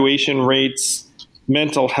 graduation rates,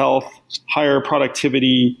 mental health, higher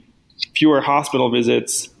productivity, fewer hospital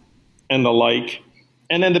visits, and the like.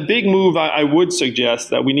 And then the big move I would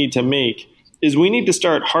suggest that we need to make is we need to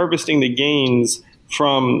start harvesting the gains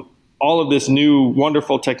from all of this new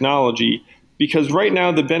wonderful technology, because right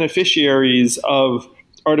now the beneficiaries of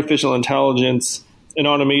artificial intelligence and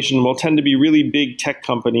automation will tend to be really big tech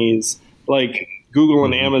companies like Google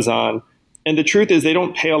and Amazon. And the truth is they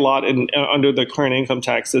don't pay a lot under the current income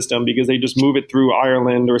tax system because they just move it through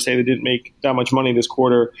Ireland or say they didn't make that much money this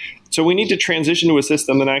quarter. So we need to transition to a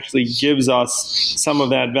system that actually gives us some of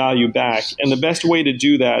that value back. And the best way to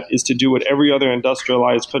do that is to do what every other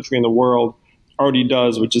industrialized country in the world already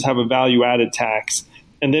does, which is have a value-added tax.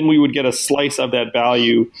 And then we would get a slice of that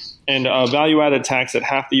value. And a value-added tax at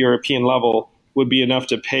half the European level would be enough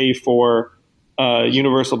to pay for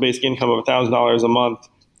universal basic income of $1,000 a month,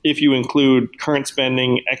 if you include current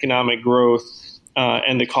spending, economic growth,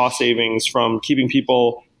 and the cost savings from keeping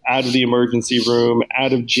people out of the emergency room,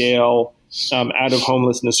 out of jail, out of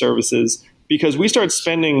homelessness services. Because we start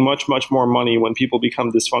spending much, much more money when people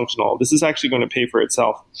become dysfunctional. This is actually going to pay for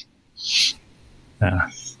itself.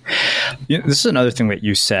 This is another thing that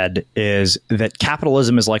you said, is that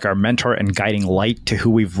capitalism is like our mentor and guiding light to who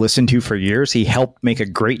we've listened to for years. He helped us make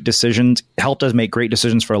great decisions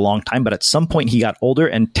for a long time, but at some point he got older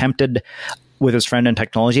and tempted with his friend in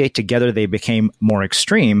technology. Together they became more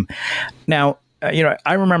extreme. Now,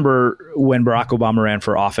 I remember when Barack Obama ran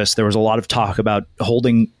for office, there was a lot of talk about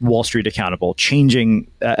holding Wall Street accountable, changing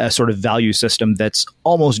a sort of value system that's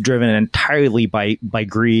almost driven entirely by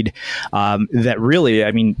greed, that really,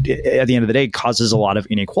 at the end of the day, causes a lot of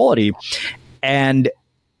inequality. And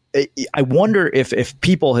I wonder if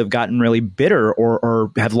people have gotten really bitter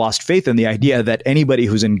or have lost faith in the idea that anybody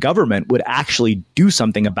who's in government would actually do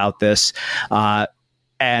something about this,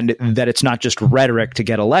 and that it's not just rhetoric to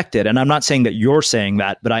get elected. And I'm not saying that you're saying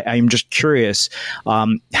that, but I'm just curious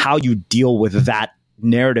how you deal with that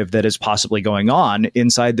narrative that is possibly going on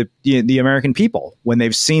inside the American people when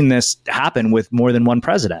they've seen this happen with more than one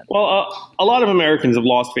president. Well, a lot of Americans have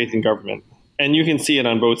lost faith in government, and you can see it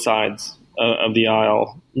on both sides of the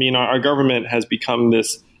aisle. Our government has become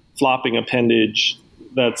this flopping appendage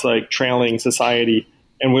that's like trailing society.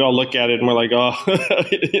 And we all look at it and we're like, oh,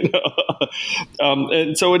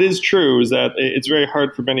 and so it is true is that it's very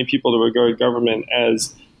hard for many people to regard government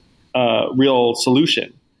as a real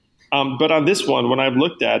solution. But on this one, when I've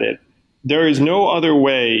looked at it, there is no other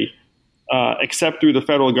way except through the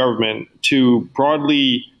federal government to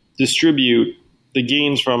broadly distribute the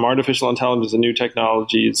gains from artificial intelligence and new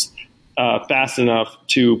technologies fast enough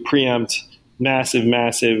to preempt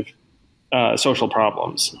massive social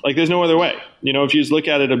problems. Like there's no other way. If you just look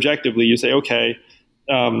at it objectively, you say, okay,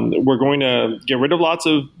 we're going to get rid of lots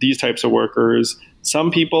of these types of workers.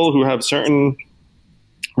 Some people who have certain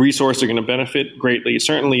resources are going to benefit greatly.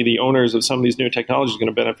 Certainly the owners of some of these new technologies are going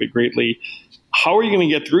to benefit greatly. How are you going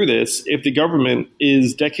to get through this if the government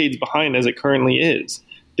is decades behind as it currently is?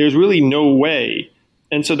 There's really no way.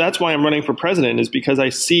 And so that's why I'm running for president, is because I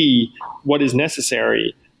see what is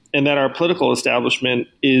necessary and that our political establishment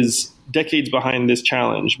is decades behind this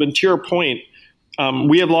challenge. But to your point,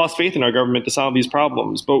 we have lost faith in our government to solve these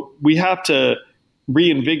problems. But we have to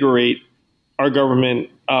reinvigorate our government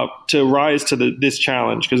to rise to this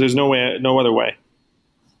challenge, because there's no other way.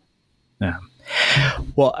 Yeah.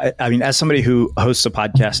 Well, I mean, as somebody who hosts a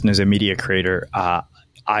podcast and is a media creator,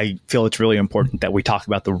 I feel it's really important that we talk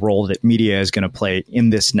about the role that media is going to play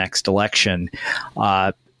in this next election.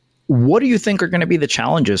 What do you think are going to be the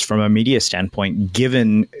challenges from a media standpoint,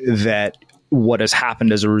 given that what has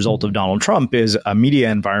happened as a result of Donald Trump is a media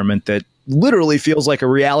environment that literally feels like a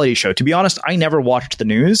reality show? To be honest, I never watched the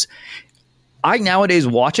news. I nowadays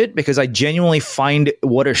watch it because I genuinely find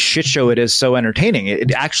what a shit show it is so entertaining.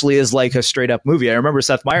 It actually is like a straight up movie. I remember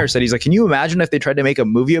Seth Meyers said, he's like, can you imagine if they tried to make a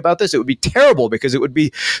movie about this? It would be terrible because it would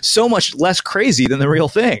be so much less crazy than the real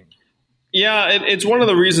thing. Yeah, it's one of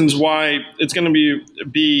the reasons why it's going to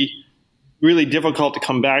be really difficult to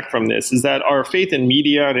come back from this, is that our faith in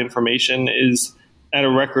media and information is at a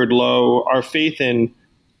record low. Our faith in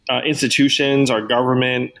institutions, our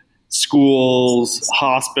government, schools,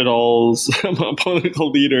 hospitals, political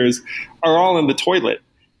leaders are all in the toilet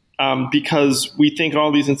because we think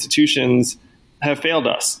all these institutions have failed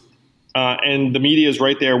us, and the media is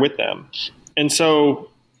right there with them. And so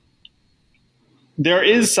there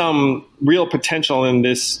is some real potential in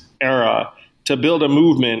this era to build a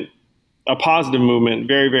movement, a positive movement,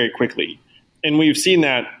 very, very quickly. And we've seen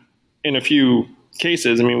that in a few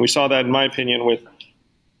cases. I mean, we saw that, in my opinion, with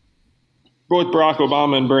both Barack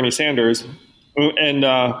Obama and Bernie Sanders, and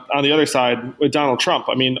on the other side with Donald Trump.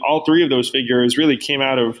 I mean, all three of those figures really came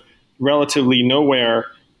out of relatively nowhere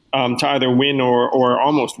to either win or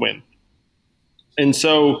almost win. And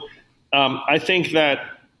so I think that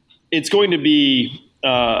it's going to be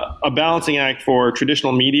a balancing act for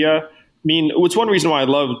traditional media. I mean, it's one reason why I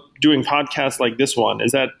love doing podcasts like this one,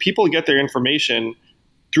 is that people get their information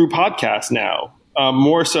through podcasts now,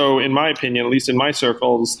 more so, in my opinion, at least in my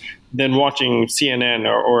circles, than watching CNN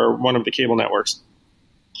or one of the cable networks.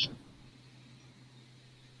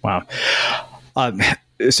 Wow.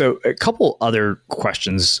 So a couple other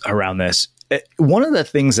questions around this. One of the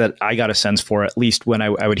things that I got a sense for, at least when I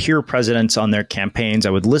would hear presidents on their campaigns, I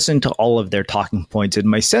would listen to all of their talking points. And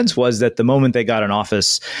my sense was that the moment they got in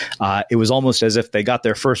office, it was almost as if they got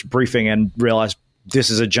their first briefing and realized,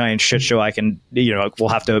 this is a giant shit show. We'll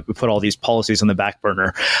have to put all these policies on the back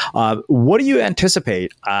burner. What do you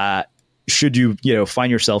anticipate should you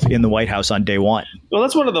find yourself in the White House on day one? Well,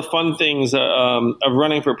 that's one of the fun things of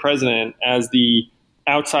running for president as the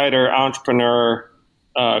outsider entrepreneur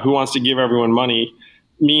who wants to give everyone money.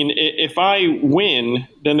 I mean, if I win,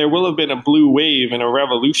 then there will have been a blue wave and a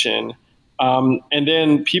revolution. And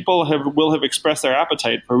then people will have expressed their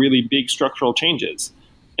appetite for really big structural changes.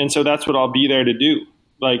 And so that's what I'll be there to do.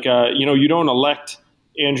 Like, you don't elect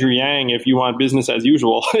Andrew Yang if you want business as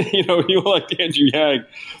usual. You elect Andrew Yang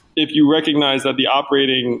if you recognize that the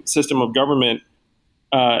operating system of government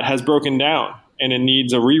has broken down and it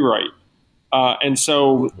needs a rewrite. And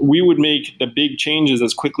so we would make the big changes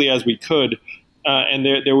as quickly as we could. And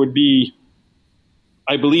there would be,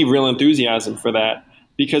 I believe, real enthusiasm for that.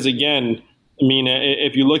 Because, again, I mean,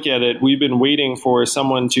 if you look at it, we've been waiting for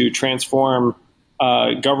someone to transform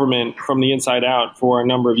government from the inside out for a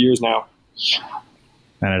number of years now.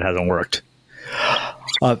 And it hasn't worked.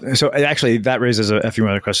 So actually, that raises a few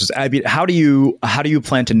other questions. Abhi, how do you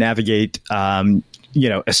plan to navigate,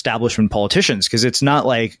 establishment politicians? Because it's not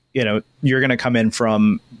like, you're going to come in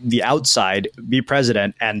from the outside, be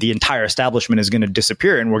president, and the entire establishment is going to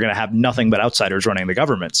disappear, and we're going to have nothing but outsiders running the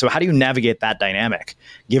government. So how do you navigate that dynamic,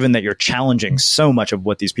 given that you're challenging so much of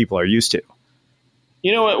what these people are used to?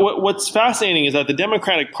 You know, what's fascinating is that the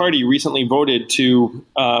Democratic Party recently voted to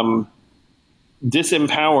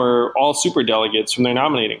disempower all superdelegates from their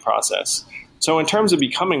nominating process. So in terms of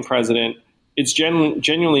becoming president, it's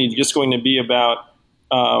genuinely just going to be about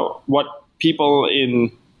what people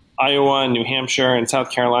in Iowa and New Hampshire and South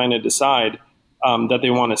Carolina decide that they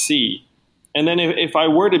want to see. And then if I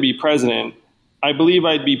were to be president, I believe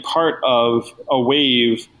I'd be part of a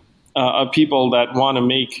wave of people that want to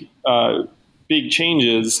make big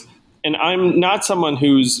changes. And I'm not someone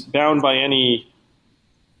who's bound by any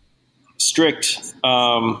strict.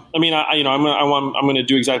 I'm going to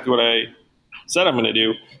do exactly what I said I'm going to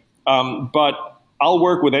do, but I'll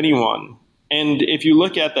work with anyone. And if you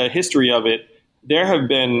look at the history of it, there have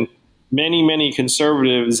been many, many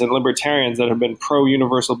conservatives and libertarians that have been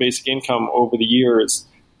pro-universal basic income over the years.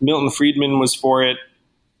 Milton Friedman was for it.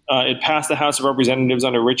 It passed the House of Representatives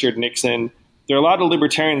under Richard Nixon. There are a lot of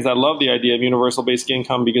libertarians that love the idea of universal basic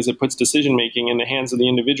income because it puts decision-making in the hands of the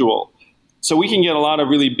individual. So we can get a lot of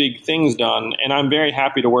really big things done, and I'm very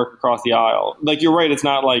happy to work across the aisle. Like, you're right, it's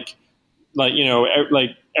not like like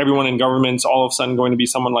everyone in government's all of a sudden going to be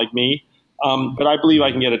someone like me. But I believe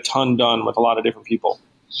I can get a ton done with a lot of different people.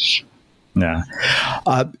 Yeah.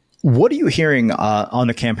 What are you hearing on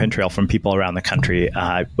the campaign trail from people around the country?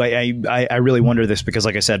 I really wonder this because,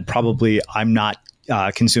 like I said, probably I'm not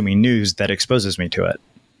consuming news that exposes me to it.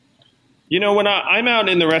 When I'm out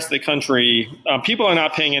in the rest of the country, people are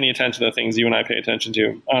not paying any attention to things you and I pay attention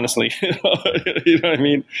to, honestly. You know what I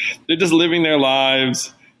mean? They're just living their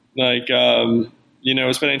lives,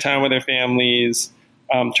 spending time with their families,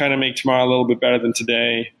 trying to make tomorrow a little bit better than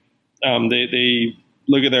today. They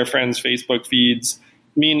look at their friends' Facebook feeds.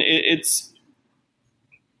 I mean, it's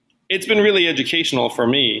been really educational for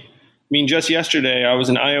me. I mean, just yesterday, I was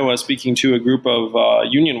in Iowa speaking to a group of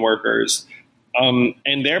union workers,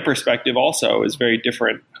 and their perspective also is very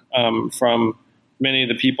different from many of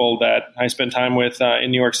the people that I spend time with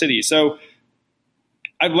in New York City. So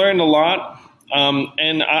I've learned a lot,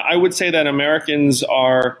 and I would say that Americans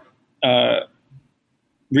are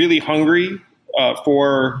really hungry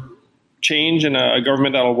for change and a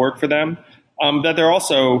government that will work for them. That they're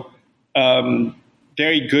also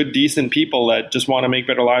very good, decent people that just want to make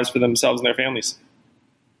better lives for themselves and their families.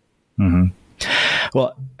 Mm-hmm.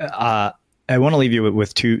 Well, I want to leave you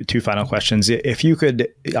with two final questions. If you could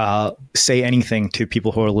say anything to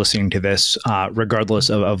people who are listening to this,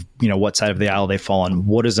 regardless of what side of the aisle they fall on,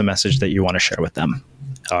 what is the message that you want to share with them?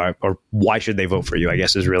 Or why should they vote for you, I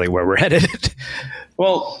guess, is really where we're headed.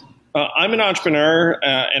 Well, I'm an entrepreneur,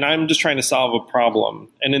 and I'm just trying to solve a problem.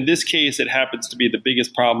 And in this case, it happens to be the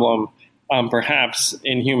biggest problem, perhaps,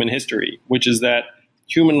 in human history, which is that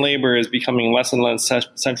human labor is becoming less and less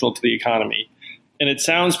central to the economy. And it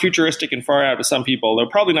sounds futuristic and far out to some people. They're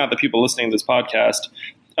probably not the people listening to this podcast.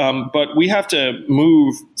 But we have to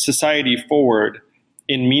move society forward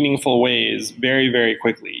in meaningful ways very, very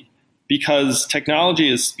quickly because technology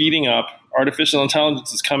is speeding up, artificial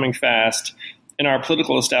intelligence is coming fast, and our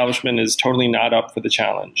political establishment is totally not up for the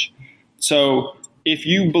challenge. So if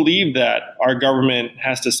you believe that our government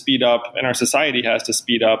has to speed up and our society has to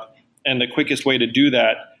speed up, and the quickest way to do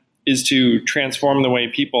that is to transform the way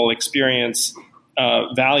people experience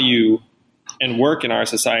value and work in our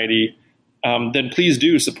society, then please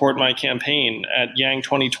do support my campaign at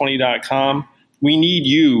yang2020.com. We need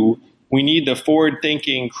you. We need the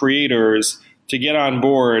forward-thinking creators to get on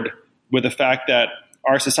board with the fact that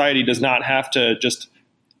our society does not have to just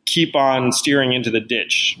keep on steering into the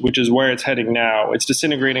ditch, which is where it's heading now. It's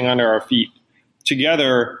disintegrating under our feet.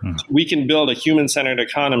 Together, we can build a human-centered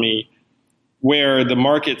economy where the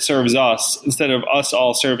market serves us instead of us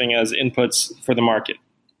all serving as inputs for the market.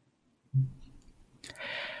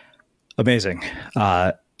 Amazing.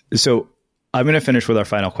 So I'm going to finish with our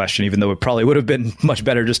final question, even though it probably would have been much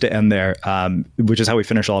better just to end there, which is how we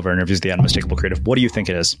finish all of our interviews, the unmistakable creative. What do you think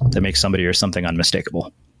it is that makes somebody or something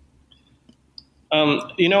unmistakable?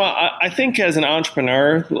 I think as an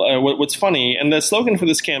entrepreneur, what's funny, and the slogan for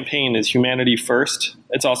this campaign is humanity first.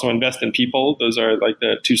 It's also invest in people. Those are like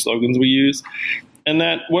the two slogans we use. And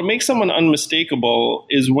that what makes someone unmistakable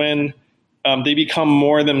is when they become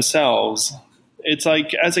more themselves. It's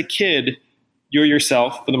like as a kid, you're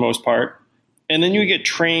yourself for the most part. And then you get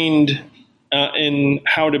trained in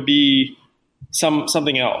how to be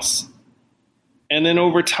something else. And then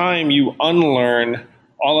over time, you unlearn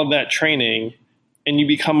all of that training and you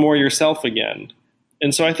become more yourself again.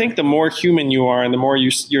 And so I think the more human you are and the more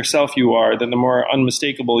yourself you are, then the more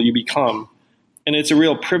unmistakable you become. And it's a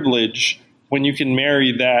real privilege when you can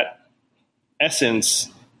marry that essence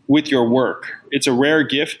with your work. It's a rare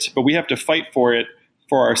gift, but we have to fight for it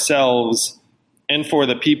for ourselves and for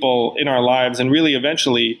the people in our lives, and really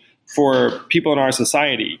eventually for people in our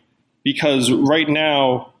society. Because right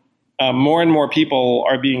now, more and more people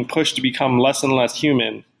are being pushed to become less and less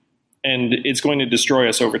human, and it's going to destroy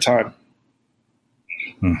us over time.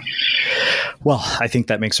 Well, I think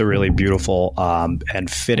that makes a really beautiful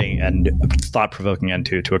and fitting and thought-provoking end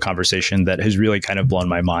to a conversation that has really kind of blown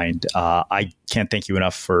my mind. I can't thank you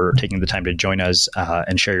enough for taking the time to join us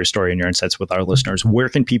and share your story and your insights with our listeners. Where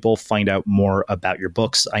can people find out more about your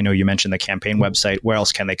books? I know you mentioned the campaign website. Where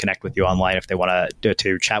else can they connect with you online if they want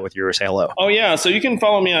to chat with you or say hello? Oh, yeah. So you can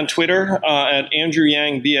follow me on Twitter at Andrew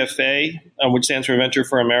Yang BFA, which stands for Venture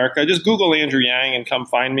for America. Just Google Andrew Yang and come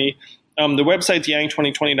find me. The website's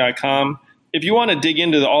yang2020.com. If you want to dig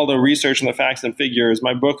into all the research and the facts and figures,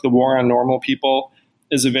 my book, The War on Normal People,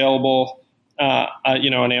 is available,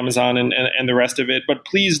 on Amazon and the rest of it. But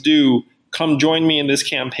please do come join me in this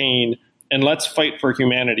campaign and let's fight for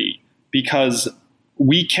humanity, because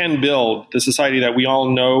we can build the society that we all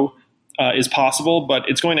know is possible, but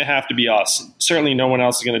it's going to have to be us. Certainly no one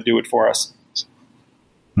else is going to do it for us.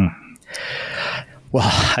 Well,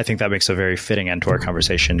 I think that makes a very fitting end to our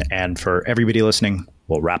conversation. And for everybody listening,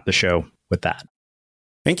 we'll wrap the show with that.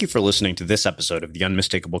 Thank you for listening to this episode of the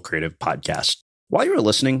Unmistakable Creative Podcast. While you were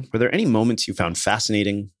listening, were there any moments you found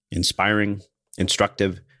fascinating, inspiring,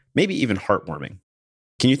 instructive, maybe even heartwarming?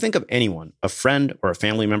 Can you think of anyone, a friend or a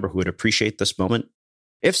family member who would appreciate this moment?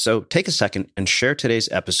 If so, take a second and share today's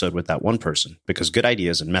episode with that one person, because good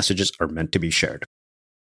ideas and messages are meant to be shared.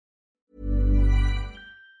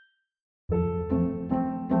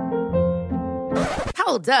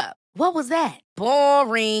 Hold up. What was that?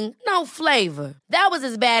 Boring. No flavor. That was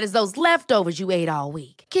as bad as those leftovers you ate all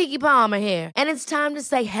week. Keke Palmer here. And it's time to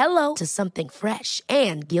say hello to something fresh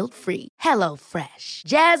and guilt-free. Hello Fresh.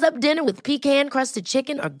 Jazz up dinner with pecan-crusted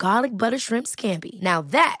chicken or garlic butter shrimp scampi. Now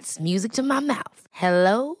that's music to my mouth.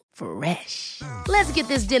 Hello Fresh. Let's get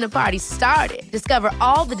this dinner party started. Discover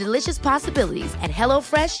all the delicious possibilities at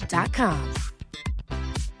HelloFresh.com.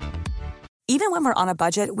 Even when we're on a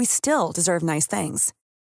budget, we still deserve nice things.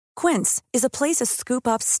 Quince is a place to scoop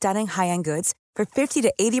up stunning high-end goods for 50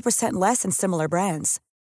 to 80% less than similar brands.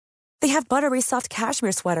 They have buttery soft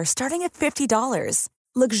cashmere sweaters starting at $50,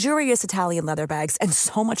 luxurious Italian leather bags, and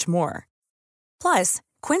so much more. Plus,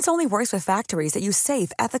 Quince only works with factories that use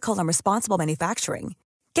safe, ethical, and responsible manufacturing.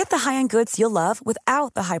 Get the high-end goods you'll love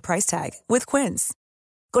without the high price tag with Quince.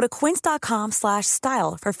 Go to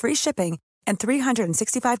quince.com/style for free shipping and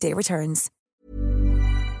 365-day returns.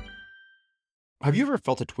 Have you ever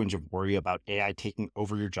felt a twinge of worry about AI taking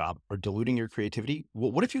over your job or diluting your creativity?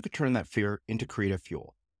 Well, what if you could turn that fear into creative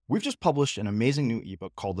fuel? We've just published an amazing new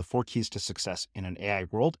ebook called The 4 Keys to Success in an AI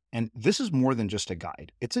World, and this is more than just a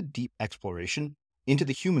guide. It's a deep exploration into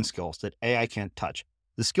the human skills that AI can't touch,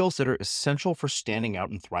 the skills that are essential for standing out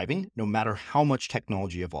and thriving, no matter how much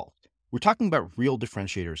technology evolves. We're talking about real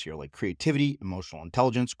differentiators here, like creativity, emotional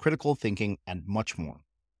intelligence, critical thinking, and much more.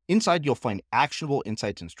 Inside, you'll find actionable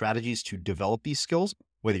insights and strategies to develop these skills,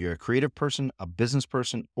 whether you're a creative person, a business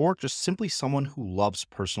person, or just simply someone who loves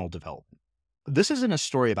personal development. This isn't a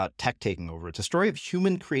story about tech taking over. It's a story of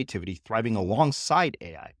human creativity thriving alongside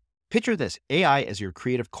AI. Picture this, AI as your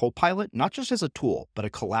creative co-pilot, not just as a tool, but a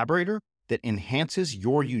collaborator that enhances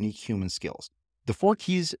your unique human skills. The 4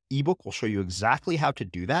 Keys ebook will show you exactly how to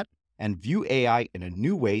do that and view AI in a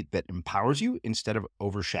new way that empowers you instead of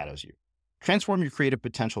overshadows you. Transform your creative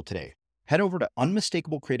potential today. Head over to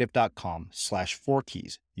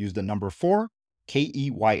unmistakablecreative.com/4keys. Use the number 4,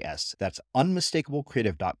 KEYS. That's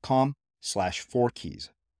unmistakablecreative.com/4keys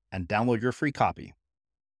and download your free copy.